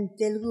 and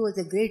Telugu was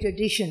a great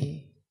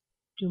addition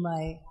to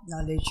my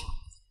knowledge,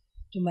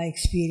 to my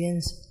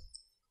experience,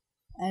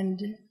 and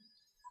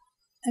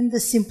the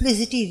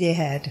simplicity they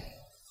had.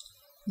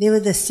 They were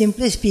the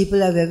simplest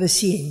people I've ever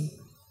seen.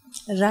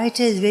 A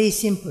writer is very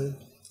simple.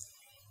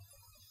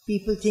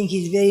 People think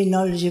he's very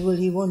knowledgeable,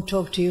 he won't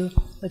talk to you,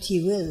 but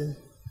he will.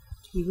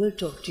 He will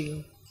talk to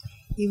you.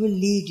 He will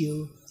lead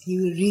you. He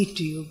will read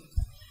to you.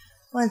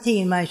 One thing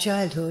in my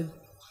childhood,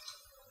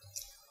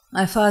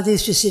 my father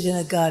used to sit in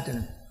a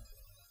garden.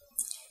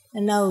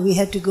 And now we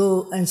had to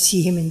go and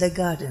see him in the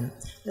garden.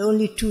 There were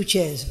only 2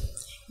 chairs.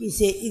 He'd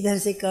say, idhar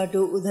se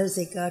kaato, udhar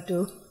se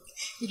kaato.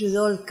 It was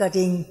all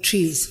cutting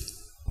trees.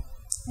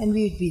 And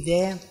we'd be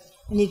there,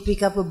 and he'd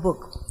pick up a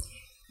book.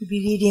 He'd be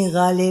reading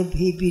Ghalib,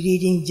 he'd be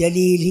reading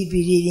Jalil, he'd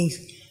be reading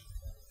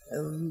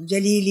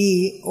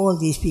Jalili, all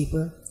these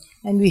people.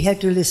 And we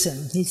had to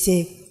listen. He'd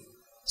say,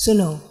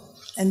 Suno.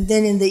 And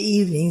then in the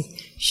evenings,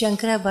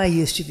 Shankarabai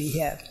used to be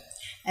here.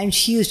 And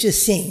she used to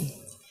sing.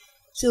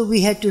 So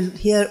we had to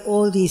hear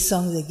all these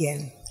songs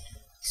again.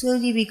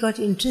 Slowly we got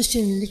interested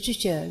in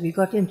literature, we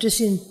got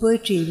interested in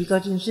poetry, we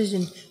got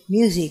interested in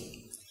music.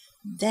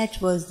 That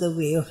was the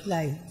way of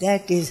life.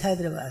 That is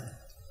Hyderabad.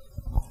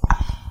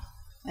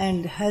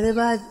 And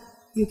Hyderabad,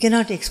 you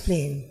cannot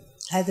explain.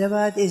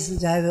 Hyderabad is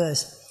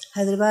diverse.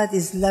 Hyderabad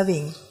is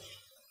loving.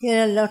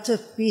 Here are lots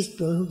of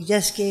people who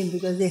just came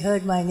because they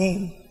heard my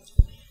name.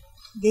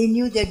 They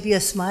knew there'd be a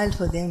smile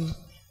for them.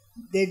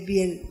 There'd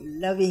be a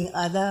loving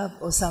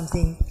adab or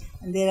something.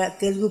 And there are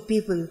Telugu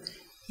people.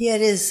 Here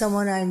is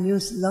someone I knew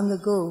long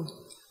ago.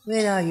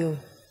 Where are you?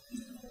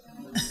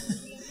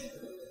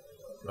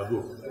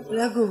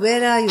 Raghu,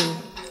 where are you?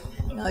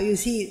 Now you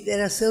see,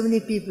 there are so many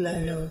people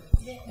I know.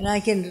 And I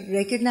can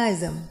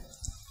recognize them.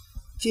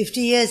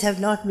 50 years have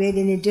not made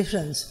any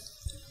difference.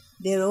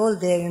 They're all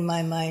there in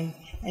my mind.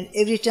 And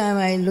every time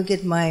I look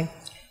at my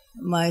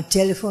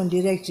telephone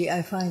directory,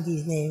 I find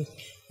these names.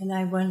 And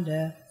I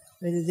wonder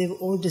whether they've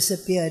all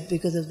disappeared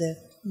because of the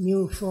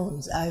new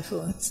phones,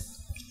 iPhones.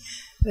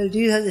 Well, do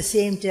you have the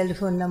same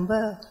telephone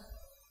number?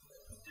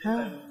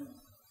 Huh?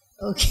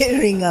 Okay,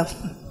 ring up.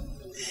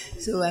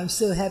 So I'm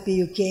so happy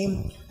you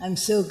came. I'm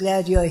so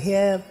glad you're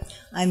here.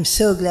 I'm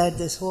so glad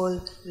this hall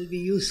will be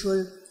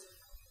useful.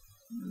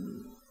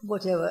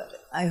 Whatever,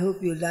 I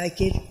hope you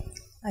like it.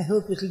 I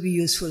hope it will be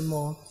useful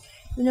more.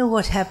 You know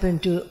what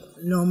happened to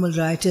normal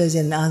writers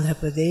in Andhra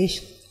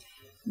Pradesh?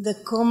 The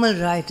common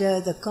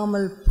writer, the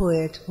common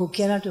poet who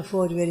cannot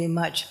afford very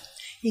much,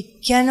 he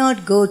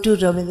cannot go to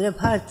Ravindra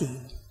Bharati.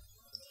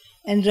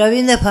 And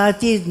Ravindra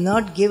Bharati is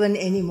not given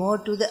anymore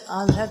to the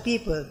Andhra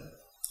people.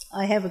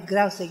 I have a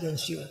grouse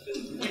against you.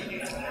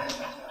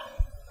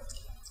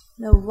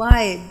 Now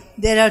why?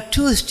 There are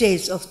two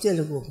states of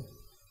Telugu.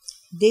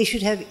 They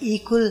should have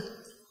equal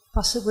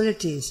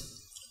possibilities.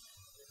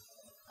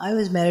 I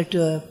was married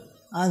to an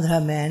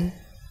Andhra man,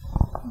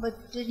 but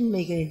it didn't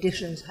make any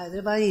difference.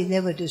 Hyderabadi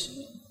never just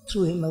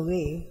threw him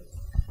away.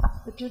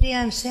 But today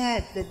I'm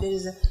sad that there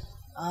is an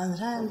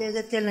Andhra and there is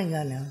a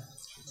Telangana.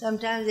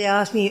 Sometimes they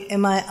ask me,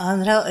 am I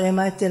Andhra or am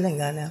I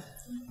Telangana?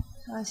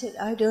 So I said,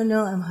 I don't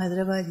know, I'm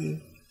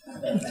Hyderabadi.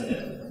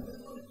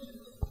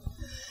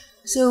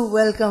 So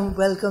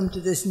welcome to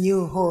this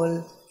new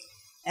hall.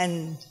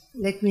 And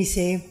let me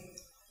say,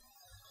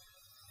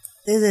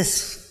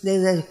 there's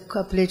a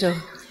couplet of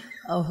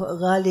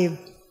Ghalib.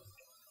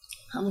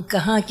 हम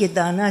कहाँ के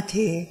दाना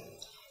थे,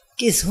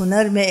 किस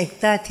हुनर में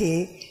एकता थे,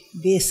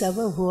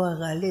 बेसबब हुआ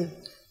गालिब,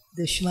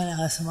 दुश्मन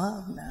आसमां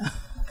अपना.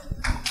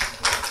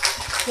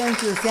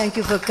 Thank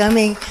you for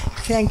coming.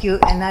 Thank you,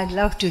 and I'd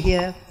love to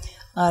hear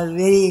our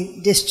very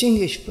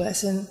distinguished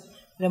person,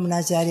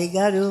 Ramanachari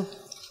Garu,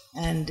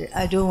 and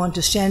I don't want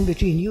to stand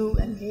between you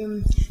and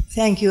him.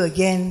 Thank you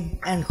again,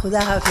 and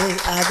Khuda Hafiz,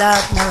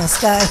 Adab,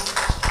 Namaskar.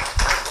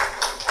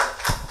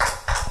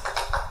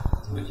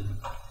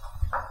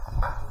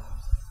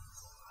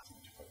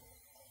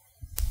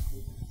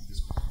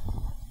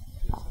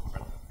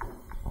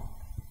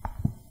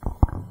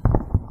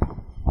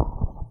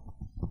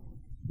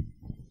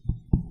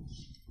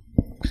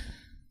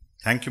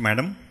 Thank you,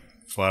 madam,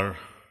 for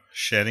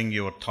sharing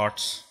your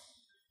thoughts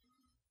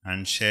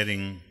and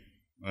sharing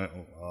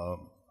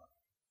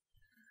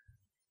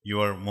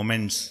your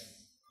moments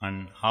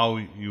and how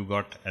you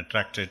got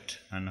attracted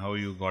and how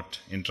you got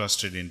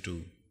interested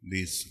into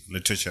this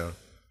literature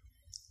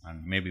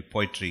and maybe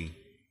poetry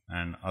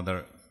and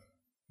other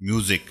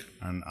music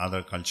and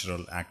other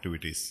cultural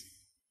activities.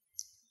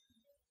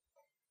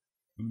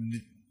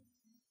 The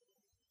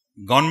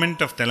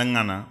Government of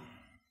Telangana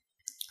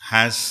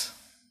has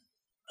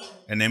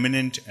an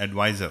eminent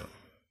advisor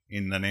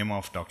in the name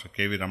of Dr.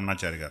 K.V.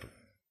 Ramanachari Garu.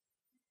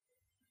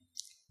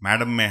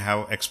 Madam may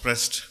have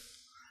expressed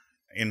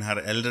in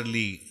her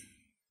elderly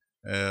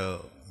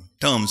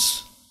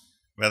terms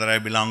whether I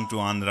belong to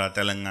Andhra,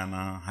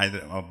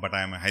 Telangana, but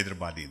I am a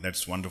Hyderabadi.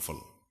 That's wonderful,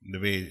 the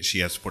way she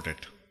has put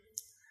it.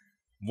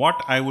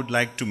 What I would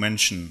like to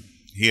mention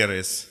here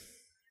is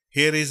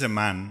a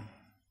man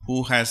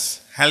who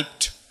has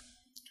helped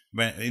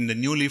in the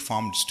newly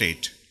formed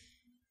state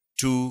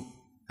to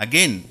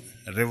again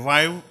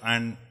revive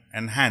and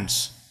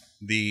enhance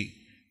the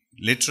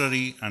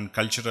literary and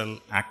cultural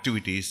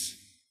activities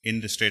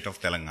in the state of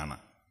Telangana.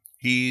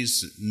 He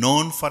is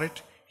known for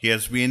it. He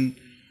has been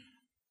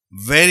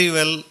very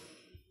well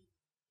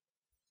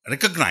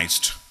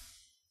recognized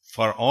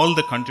for all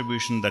the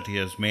contribution that he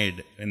has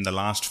made in the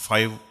last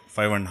five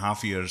and a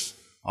half years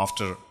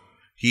after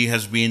he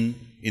has been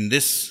in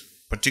this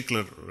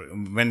particular,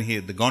 when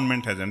the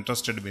government has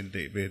entrusted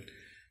with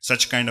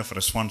such kind of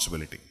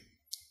responsibility.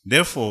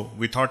 Therefore,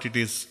 we thought it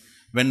is,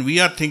 when we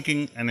are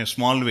thinking in a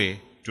small way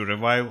to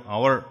revive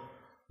our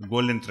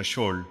golden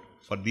threshold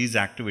for these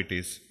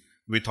activities,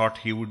 we thought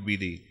he would be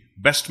the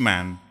best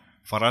man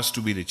for us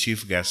to be the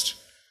chief guest.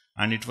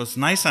 And it was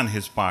nice on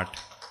his part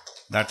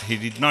that he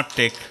did not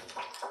take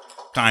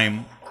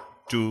time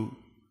to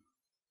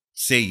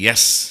say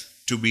yes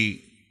to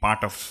be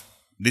part of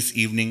this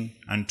evening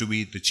and to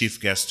be the chief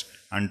guest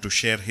and to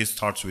share his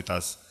thoughts with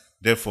us.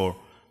 Therefore,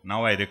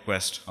 now I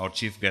request our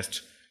chief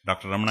guest,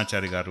 Dr.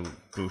 Ramanachari Garu,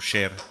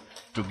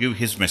 to give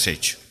his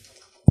message.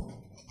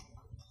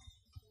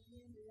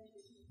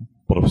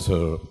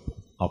 Professor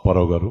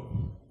Apparao Garu,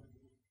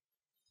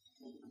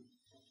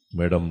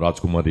 Madam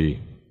Rajkumari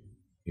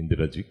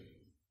Indira Ji,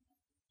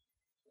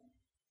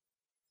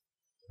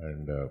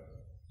 and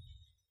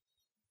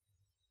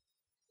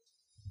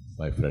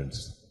my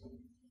friends.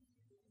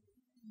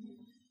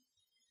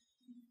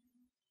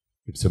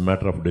 It's a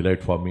matter of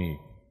delight for me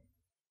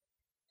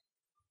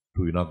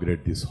to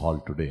inaugurate this hall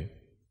today,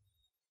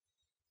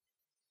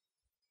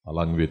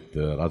 along with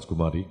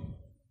Rajkumari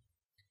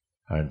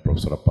and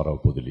Professor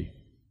Apparao Pudili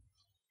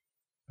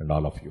and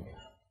all of you.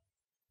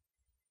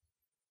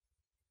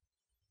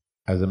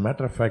 As a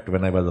matter of fact,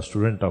 when I was a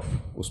student of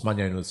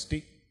Osmania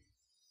University,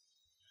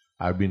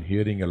 I've been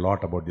hearing a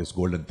lot about this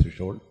golden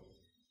threshold.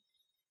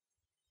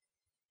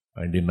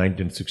 And in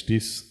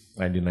 1960s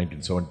and in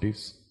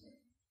 1970s,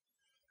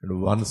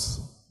 and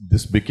once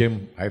this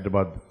became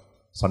Hyderabad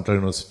Central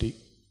University,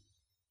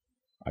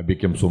 I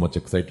became so much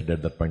excited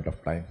at that point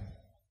of time.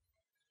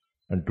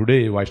 And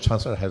today, Vice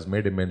Chancellor has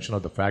made a mention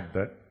of the fact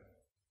that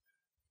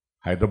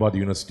Hyderabad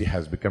University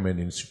has become an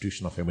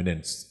institution of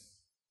eminence.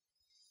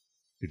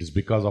 It is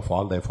because of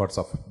all the efforts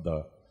of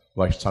the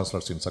Vice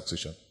Chancellors in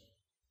succession.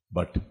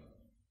 But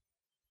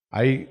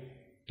I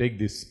take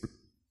this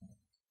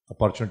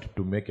opportunity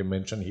to make a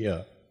mention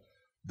here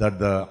that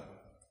the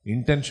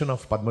intention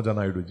of Padmaja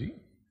Naidu ji,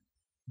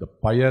 the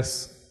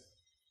pious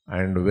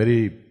and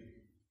very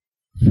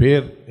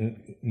fair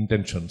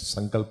intention,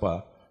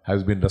 Sankalpa,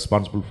 has been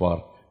responsible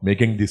for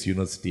making this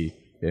university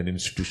an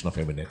institution of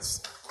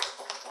eminence.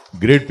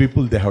 Great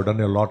people, they have done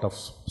a lot of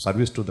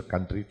service to the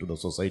country, to the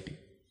society.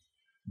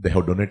 They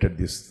have donated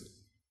this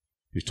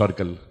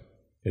historical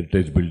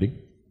heritage building.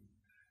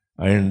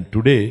 And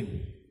today,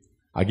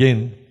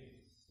 again,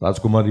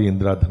 Rajkumari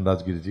Indira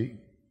Devi ji,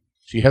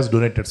 she has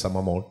donated some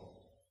amount.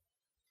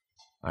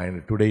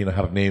 And today in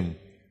her name,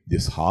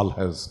 this hall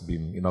has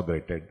been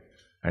inaugurated.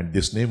 And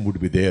this name would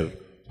be there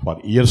for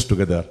years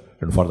together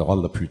and for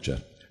all the future.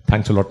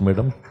 Thanks a lot,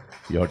 madam.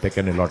 You have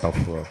taken a lot of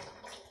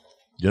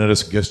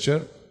generous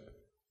gesture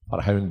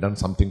for having done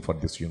something for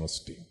this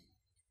university.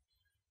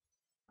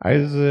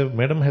 As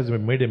madam has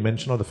made a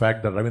mention of the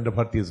fact that Ravindra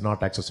Bharati is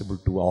not accessible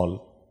to all,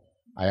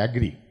 I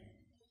agree.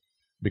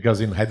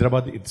 Because in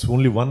Hyderabad, it's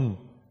only one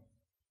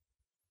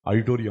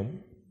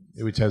auditorium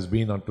which has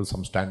been onto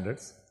some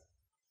standards.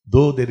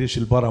 Though there is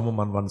Shilpa Ramam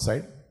on one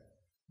side,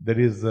 there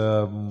is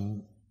Harihara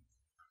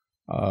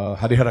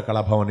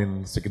Kalabhavan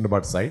in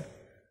Secunderabad side.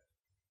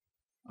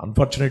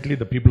 Unfortunately,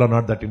 the people are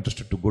not that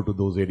interested to go to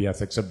those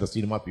areas except the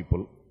cinema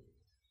people.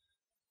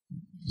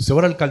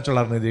 Several cultural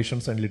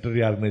organizations and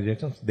literary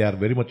organizations, they are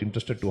very much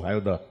interested to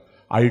have the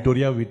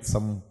auditoria with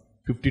some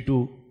 50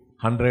 to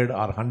 100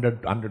 or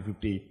 100,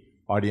 150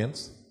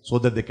 audience so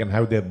that they can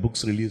have their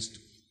books released,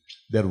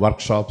 their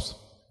workshops,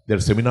 their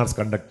seminars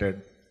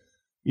conducted.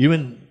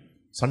 Even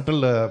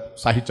Central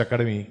Sahitya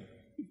Academy,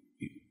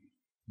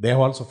 they have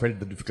also felt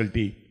the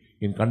difficulty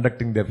in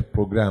conducting their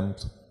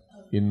programs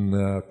in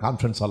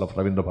conference hall of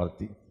Ravindra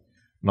Bharati.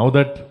 Now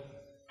that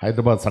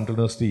Hyderabad Central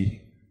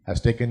University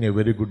has taken a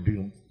very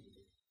good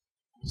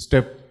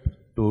step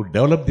to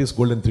develop this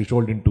golden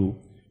threshold into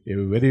a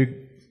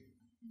very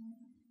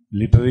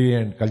literary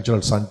and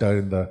cultural center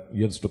in the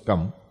years to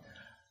come,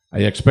 I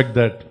expect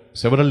that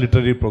several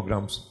literary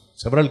programs,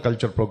 several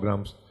culture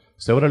programs,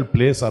 several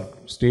plays are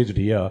staged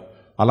here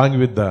along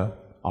with the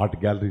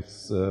art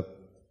galleries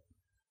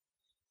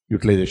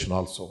utilization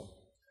also.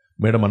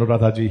 Madam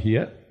Anuradha ji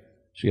here,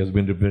 she has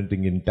been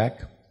representing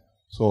INTACH.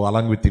 So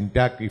along with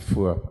INTACH, if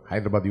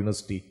Hyderabad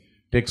University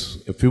takes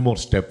a few more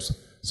steps,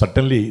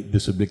 certainly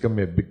this will become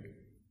a big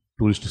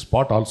tourist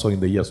spot also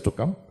in the years to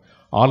come.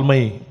 All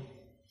my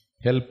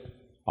help,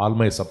 all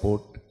my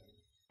support,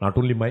 not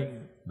only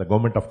the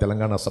government of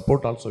Telangana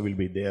support also will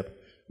be there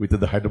with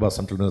the Hyderabad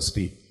Central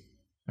University.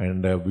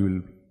 And we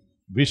will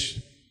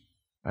wish,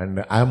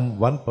 and I am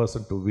one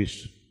person to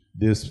wish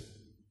this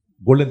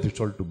golden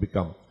threshold to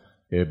become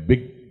a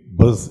big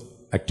buzz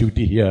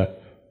activity here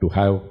to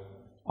have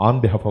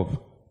on behalf of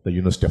the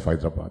University of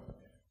Hyderabad.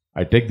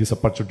 I take this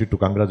opportunity to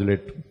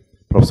congratulate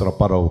Professor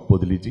Apparao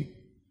Podiliji,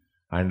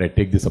 and I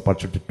take this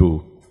opportunity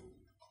to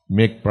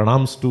make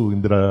pranams to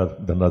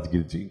Indira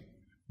Devi ji.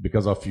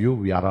 Because of you,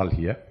 we are all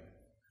here.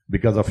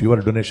 Because of your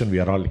donation, we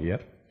are all here.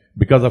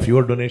 Because of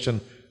your donation,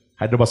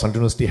 Hyderabad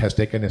Central University has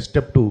taken a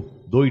step to,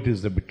 though it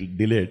is a bit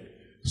delayed,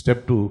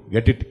 step to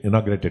get it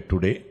inaugurated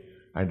today.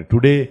 And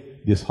today,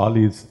 this hall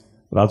is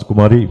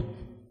Rajkumari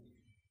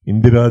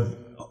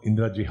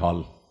Indira ji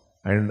Hall.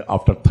 And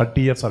after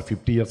 30 years or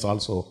 50 years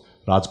also,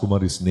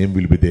 Rajkumari's name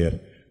will be there.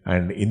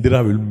 And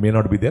Indira may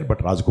not be there, but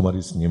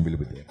Rajkumari's name will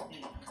be there.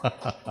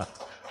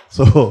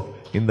 So,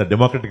 in the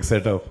democratic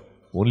setup,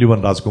 only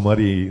one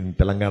Rajkumari in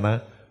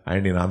Telangana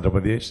and in Andhra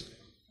Pradesh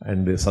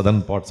and the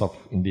southern parts of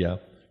India,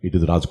 it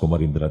is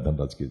Rajkumari Indira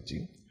Devi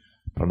ji.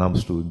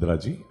 Pranams to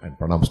Indira ji and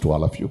pranams to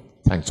all of you.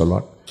 Thanks a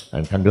lot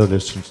and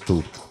congratulations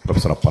to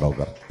Professor Apparao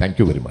garu. Thank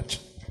you very much.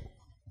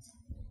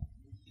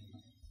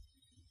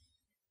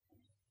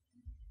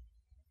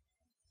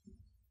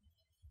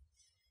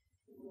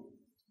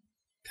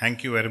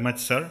 Thank you very much,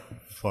 sir,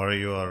 for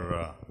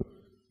your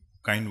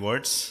kind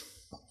words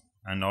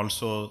and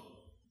also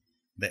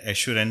the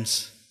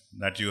assurance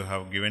that you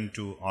have given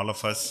to all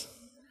of us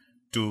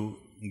to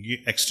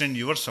extend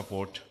your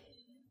support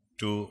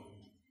to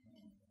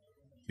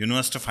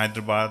University of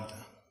Hyderabad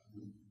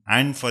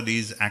and for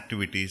these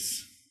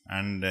activities.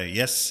 And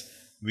yes,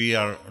 we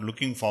are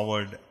looking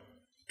forward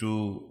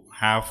to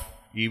have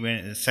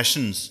even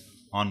sessions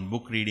on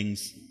book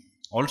readings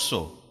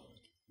also,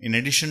 in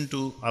addition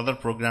to other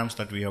programs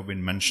that we have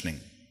been mentioning.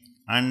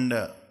 And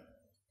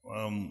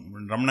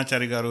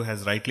Ramanachari Garu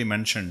has rightly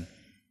mentioned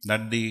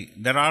that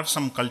there are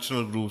some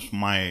cultural groups.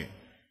 My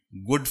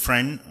good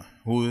friend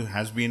who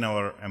has been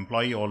our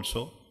employee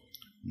also,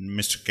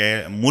 Mr.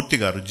 Murthy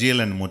Garu,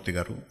 GLN Murthy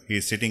Garu, he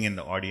is sitting in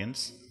the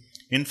audience.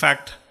 In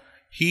fact,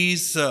 he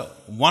is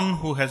one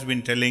who has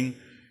been telling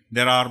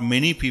there are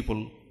many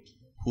people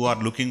who are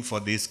looking for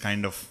these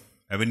kind of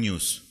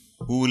avenues,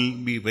 who will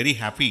be very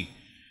happy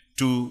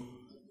to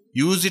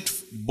use it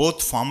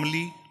both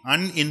formally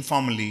and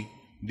informally,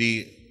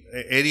 the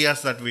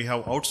areas that we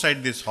have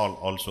outside this hall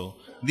also,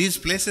 these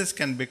places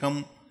can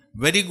become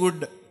very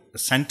good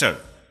center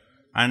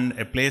and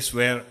a place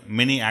where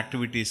many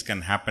activities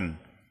can happen.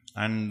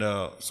 And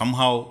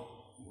somehow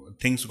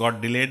things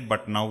got delayed,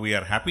 but now we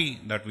are happy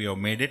that we have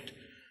made it.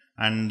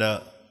 And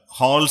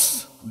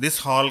halls, this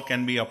hall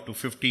can be up to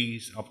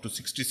 50, up to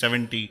 60,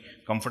 70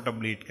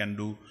 comfortably it can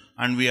do.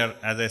 And we are,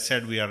 as I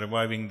said, we are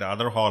reviving the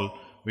other hall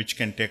which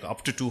can take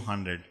up to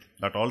 200.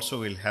 That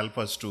also will help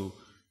us to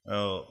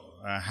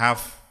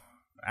have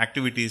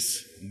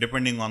activities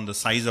depending on the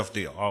size of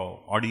the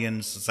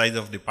audience, the size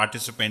of the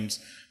participants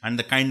and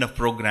the kind of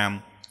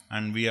program.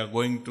 And we are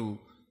going to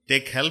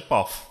take help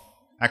of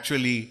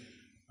actually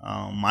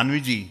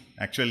Manviji,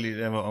 actually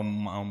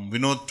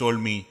Vinod told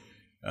me,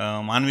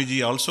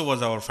 Manviji also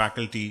was our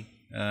faculty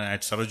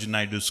at Sarojini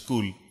Naidu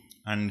School,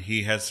 and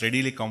he has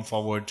readily come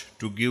forward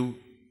to give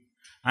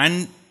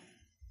and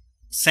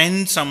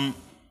send some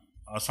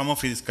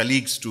of his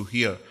colleagues to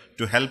here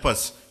to help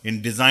us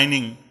in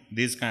designing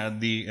these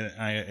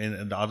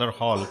the other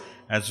hall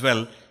as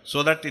well,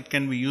 so that it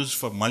can be used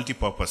for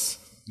multi-purpose.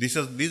 These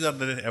are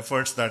the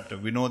efforts that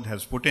Vinod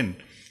has put in,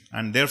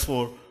 and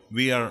therefore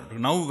we are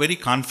now very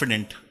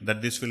confident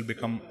that this will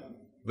become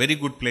very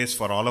good place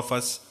for all of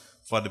us,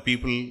 for the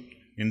people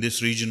in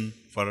this region,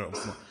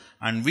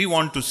 and we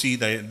want to see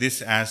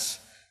this as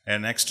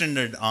an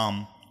extended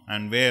arm,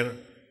 and where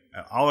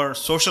our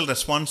social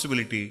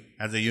responsibility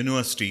as a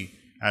university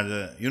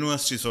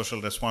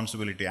social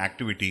responsibility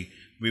activity,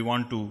 we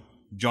want to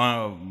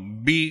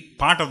be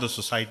part of the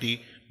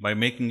society by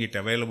making it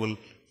available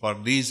for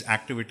these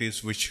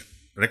activities which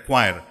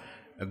require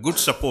a good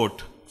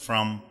support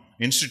from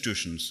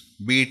institutions,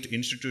 be it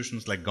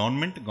institutions like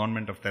government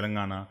of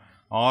Telangana,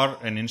 or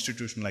an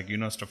institution like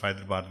University of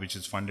Hyderabad, which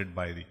is funded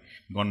by the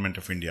Government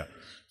of India.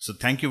 So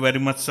thank you very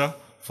much, sir,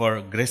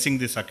 for gracing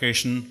this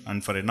occasion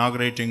and for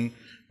inaugurating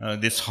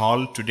this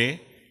hall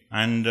today.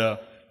 And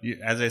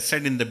as I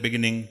said in the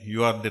beginning,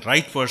 you are the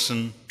right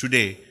person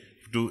today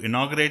to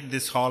inaugurate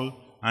this hall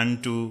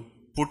and to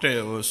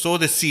sow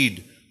the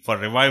seed for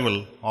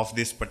revival of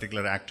this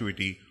particular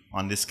activity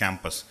on this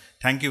campus.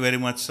 Thank you very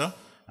much, sir.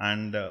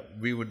 And I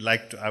would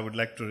like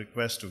to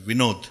request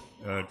Vinod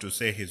to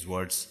say his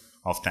words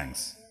of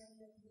thanks.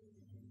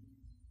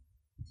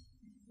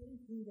 I don't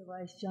think the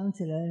Vice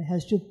Chancellor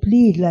has to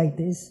plead like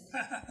this.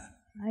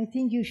 I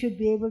think he should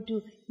be able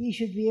to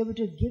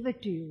give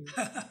it to you.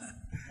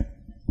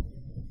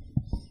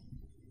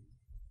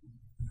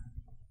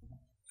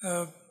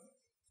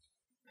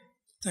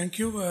 Thank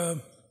you.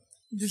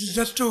 This is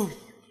just to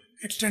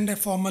extend a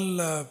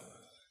formal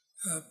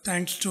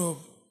thanks to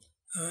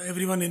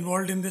everyone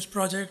involved in this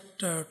project,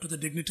 to the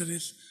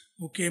dignitaries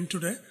who came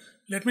today.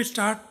 Let me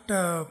start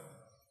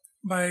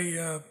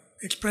by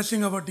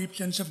expressing our deep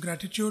sense of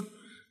gratitude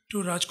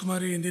to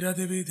Rajkumari Indira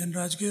Devi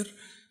Dhanrajgir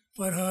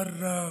for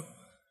her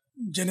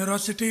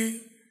generosity,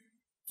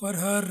 for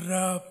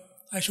her,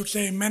 I should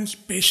say, immense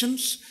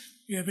patience.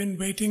 We have been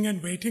waiting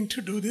and waiting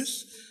to do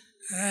this.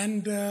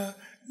 And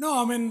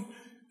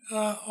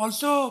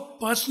also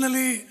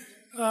personally,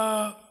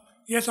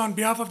 yes, on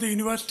behalf of the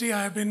university,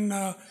 I have been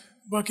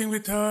working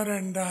with her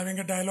and having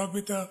a dialogue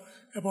with her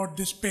about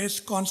this space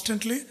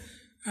constantly.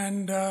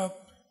 And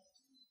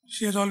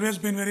she has always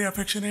been very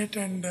affectionate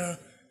and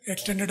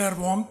extended her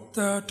warmth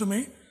to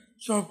me.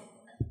 So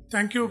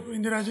thank you,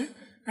 Indiraji,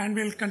 and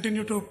we'll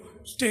continue to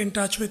stay in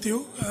touch with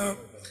you.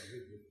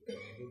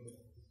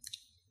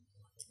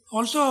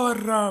 Also,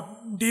 our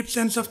deep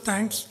sense of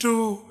thanks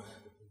to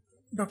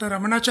Dr.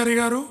 Ramanachari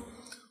Garu,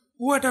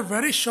 who at a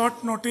very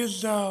short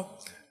notice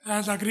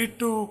has agreed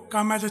to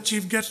come as a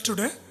chief guest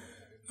today.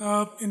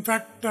 In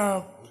fact,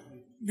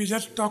 we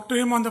just talked to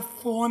him on the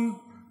phone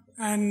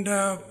and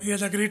he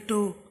has agreed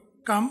to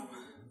come.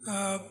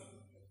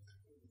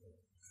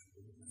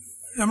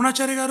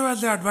 Ramanachari Garu,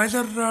 as the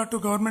advisor to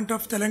Government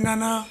of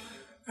Telangana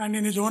and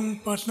in his own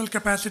personal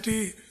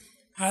capacity,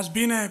 has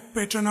been a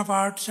patron of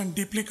arts and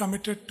deeply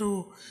committed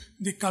to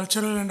the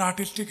cultural and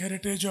artistic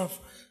heritage of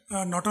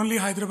not only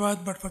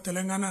Hyderabad but for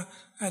Telangana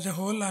as a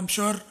whole. I'm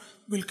sure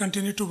we'll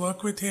continue to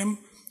work with him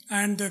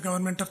and the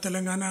Government of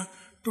Telangana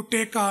to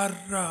take our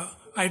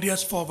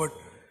ideas forward.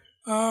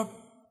 A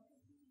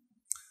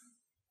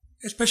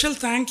special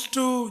thanks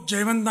to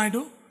Jayant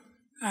Naidu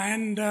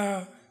and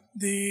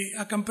the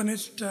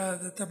accompanist,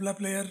 the tabla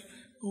player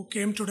who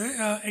came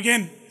today.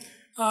 Again,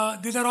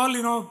 these are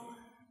all,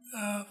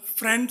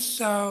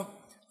 friends,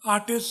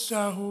 artists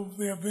who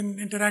we have been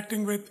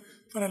interacting with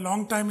for a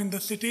long time in the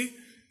city,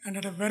 and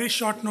at a very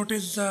short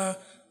notice,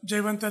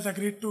 Jayant has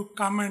agreed to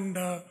come and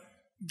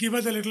give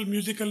us a little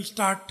musical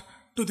start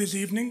to this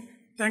evening.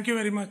 Thank you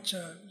very much,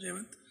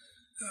 Jayant.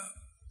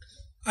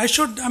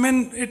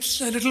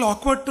 It's a little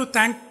awkward to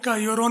thank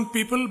your own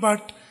people,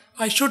 but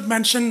I should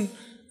mention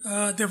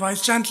the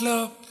Vice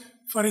Chancellor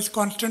for his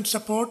constant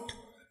support.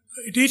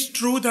 It is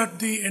true that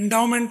the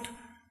endowment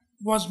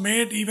was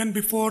made even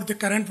before the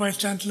current Vice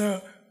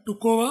Chancellor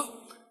took over.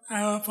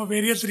 For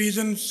various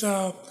reasons,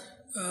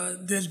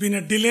 there's been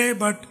a delay,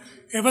 but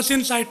ever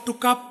since I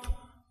took up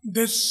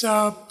this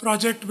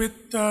project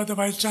with the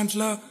Vice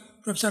Chancellor,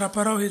 Professor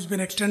Apparao. He's been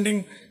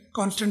extending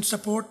constant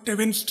support,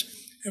 evinced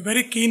a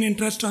very keen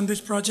interest on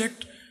this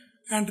project,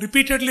 and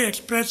repeatedly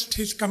expressed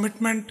his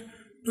commitment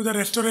to the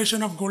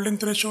restoration of Golden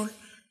Threshold,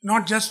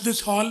 not just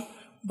this hall,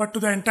 but to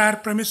the entire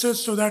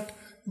premises, so that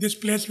this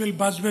place will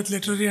buzz with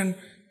literary and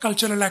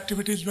cultural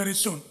activities very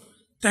soon.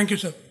 Thank you,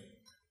 sir.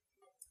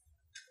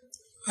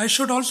 I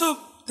should also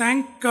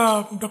thank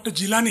Dr.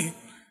 Jilani,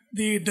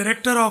 the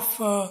director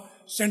of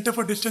Center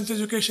for Distance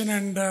Education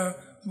and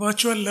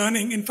Virtual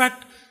Learning. In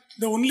fact,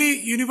 the only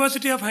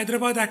University of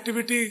Hyderabad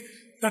activity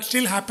that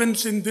still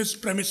happens in this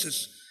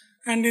premises.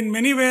 And in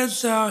many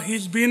ways,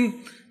 he's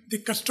been the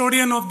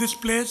custodian of this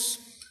place,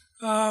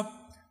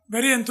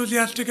 very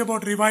enthusiastic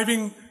about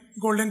reviving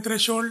Golden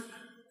Threshold.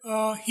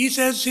 He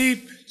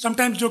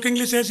sometimes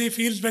jokingly says he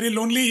feels very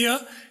lonely here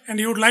and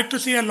he would like to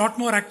see a lot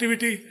more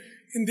activity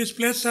in this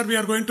place. Sir, we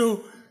are going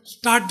to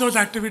start those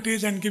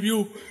activities and give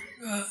you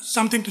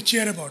something to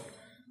cheer about.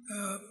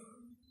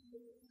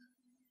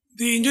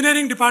 The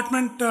engineering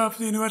department of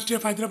the University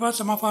of Hyderabad,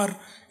 some of our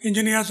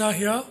engineers are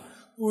here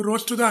who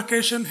rose to the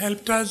occasion,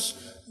 helped us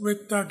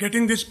with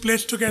getting this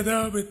place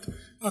together with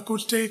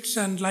acoustics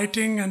and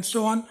lighting and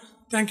so on.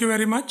 Thank you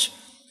very much.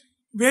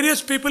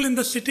 Various people in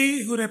the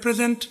city who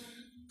represent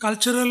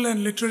cultural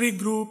and literary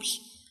groups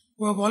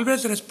who have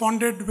always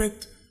responded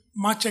with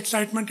much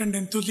excitement and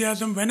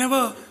enthusiasm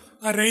whenever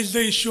I raised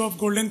the issue of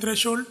Golden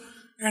Threshold,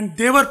 and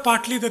they were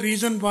partly the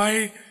reason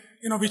why,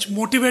 which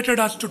motivated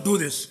us to do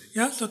this.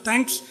 Yeah, so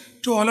thanks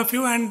to all of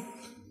you, and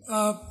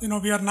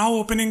we are now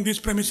opening these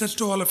premises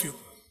to all of you.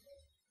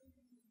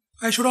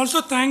 I should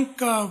also thank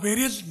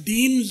various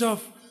deans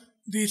of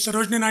the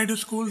Sarojini Naidu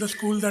School, the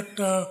school that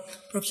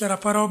Professor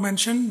Apparao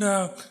mentioned.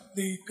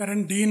 The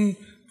current dean,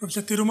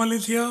 Professor Thirumal,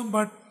 is here,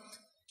 but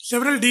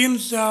several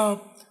deans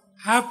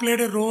have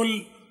played a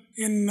role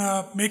in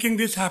making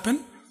this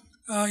happen.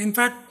 In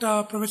fact,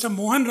 Professor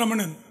Mohan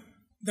Ramanan,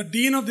 the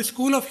dean of the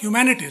School of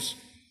Humanities,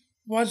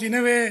 was in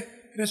a way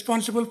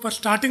responsible for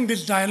starting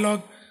this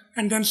dialogue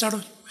and then sort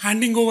of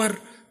handing over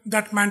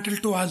that mantle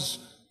to us.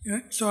 Yeah?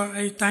 So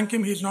I thank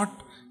him. He's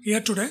not here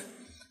today.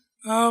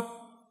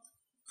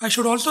 I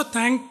should also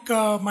thank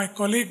my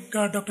colleague,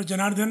 Dr.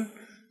 Janardhan,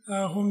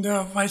 whom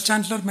the Vice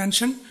Chancellor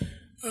mentioned.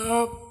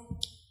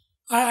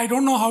 I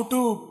don't know how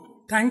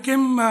to thank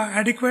him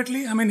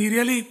adequately. I mean, he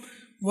really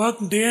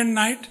worked day and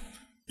night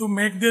to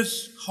make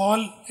this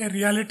hall a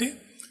reality.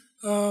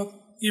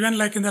 Even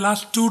like in the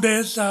last 2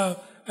 days, I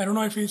don't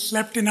know if he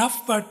slept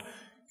enough, but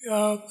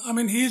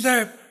he's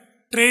a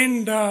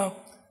trained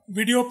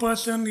video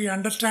person. He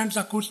understands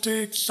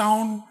acoustics,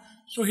 sound.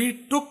 So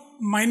he took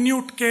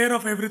minute care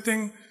of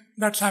everything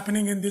that's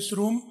happening in this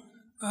room.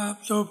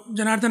 So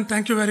Janardhan,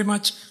 thank you very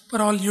much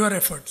for all your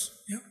efforts.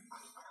 Yeah.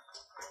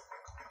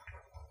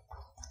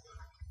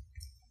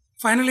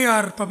 Finally,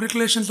 our Public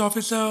Relations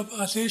Officer,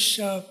 Ashish,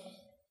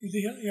 is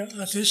he here? Yeah,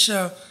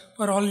 Ashish,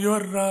 for all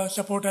your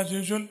support as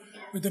usual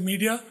with the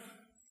media.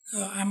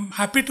 I'm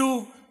happy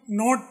to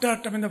note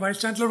that, the Vice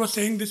Chancellor was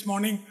saying this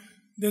morning,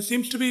 there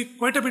seems to be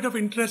quite a bit of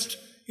interest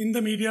in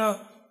the media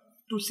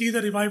to see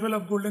the revival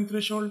of Golden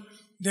Threshold.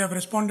 They have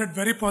responded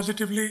very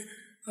positively.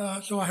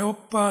 So I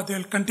hope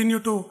they'll continue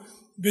to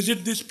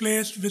visit this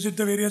place, visit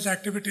the various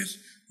activities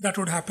that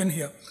would happen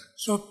here.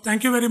 So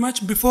thank you very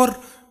much. Before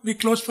we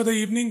close for the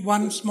evening,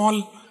 one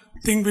small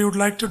thing we would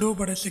like to do,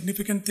 but a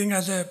significant thing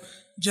as a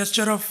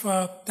gesture of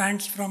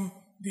thanks from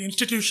the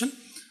institution.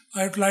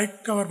 I would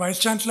like our Vice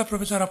Chancellor,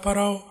 Professor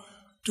Apparao,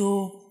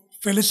 to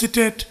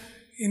felicitate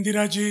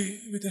Indira ji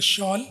with a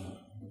shawl.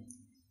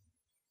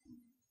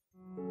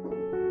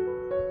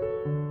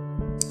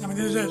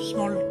 This is a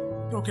small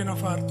token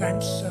of our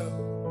thanks.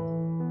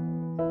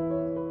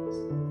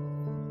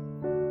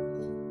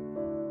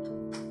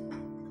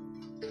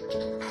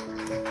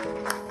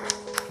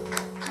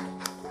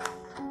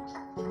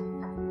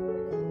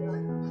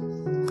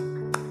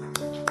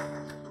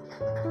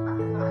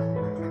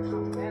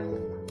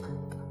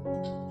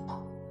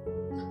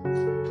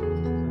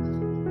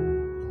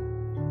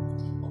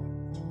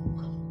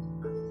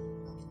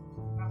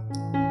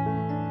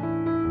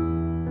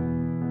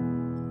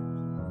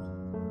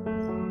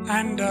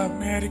 And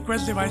may I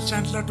request the Vice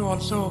Chancellor to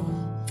also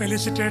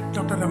felicitate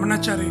Dr.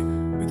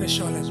 Ramanachari with a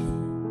shawl as well.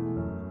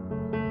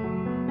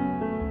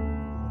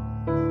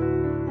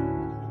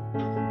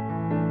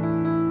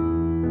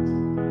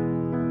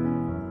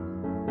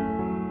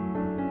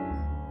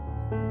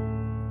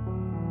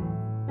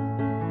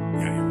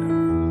 Yeah, you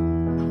can.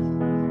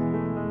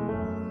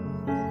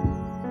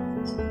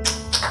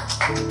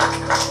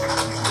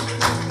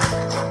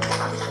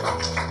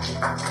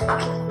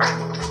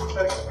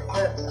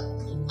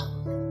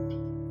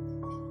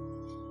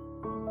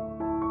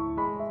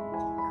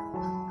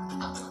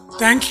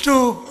 Thanks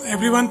to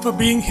everyone for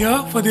being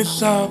here for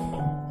this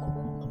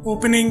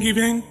opening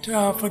event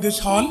for this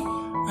hall,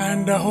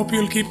 and hope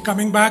you'll keep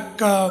coming back.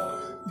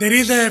 There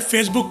is a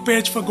Facebook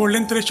page for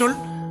Golden Threshold.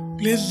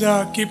 Please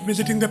keep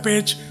visiting the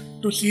page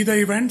to see the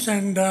events,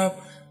 and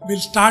we'll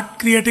start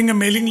creating a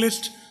mailing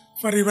list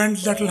for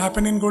events that will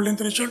happen in Golden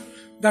Threshold.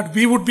 that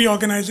we would be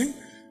organizing.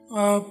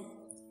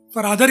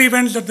 For other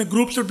events that the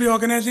groups would be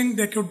organizing,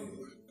 they could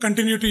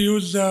continue to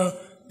use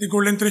the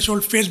Golden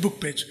Threshold Facebook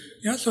page.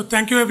 Yeah, so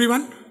thank you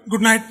everyone.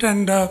 Good night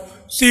and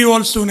see you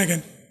all soon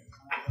again.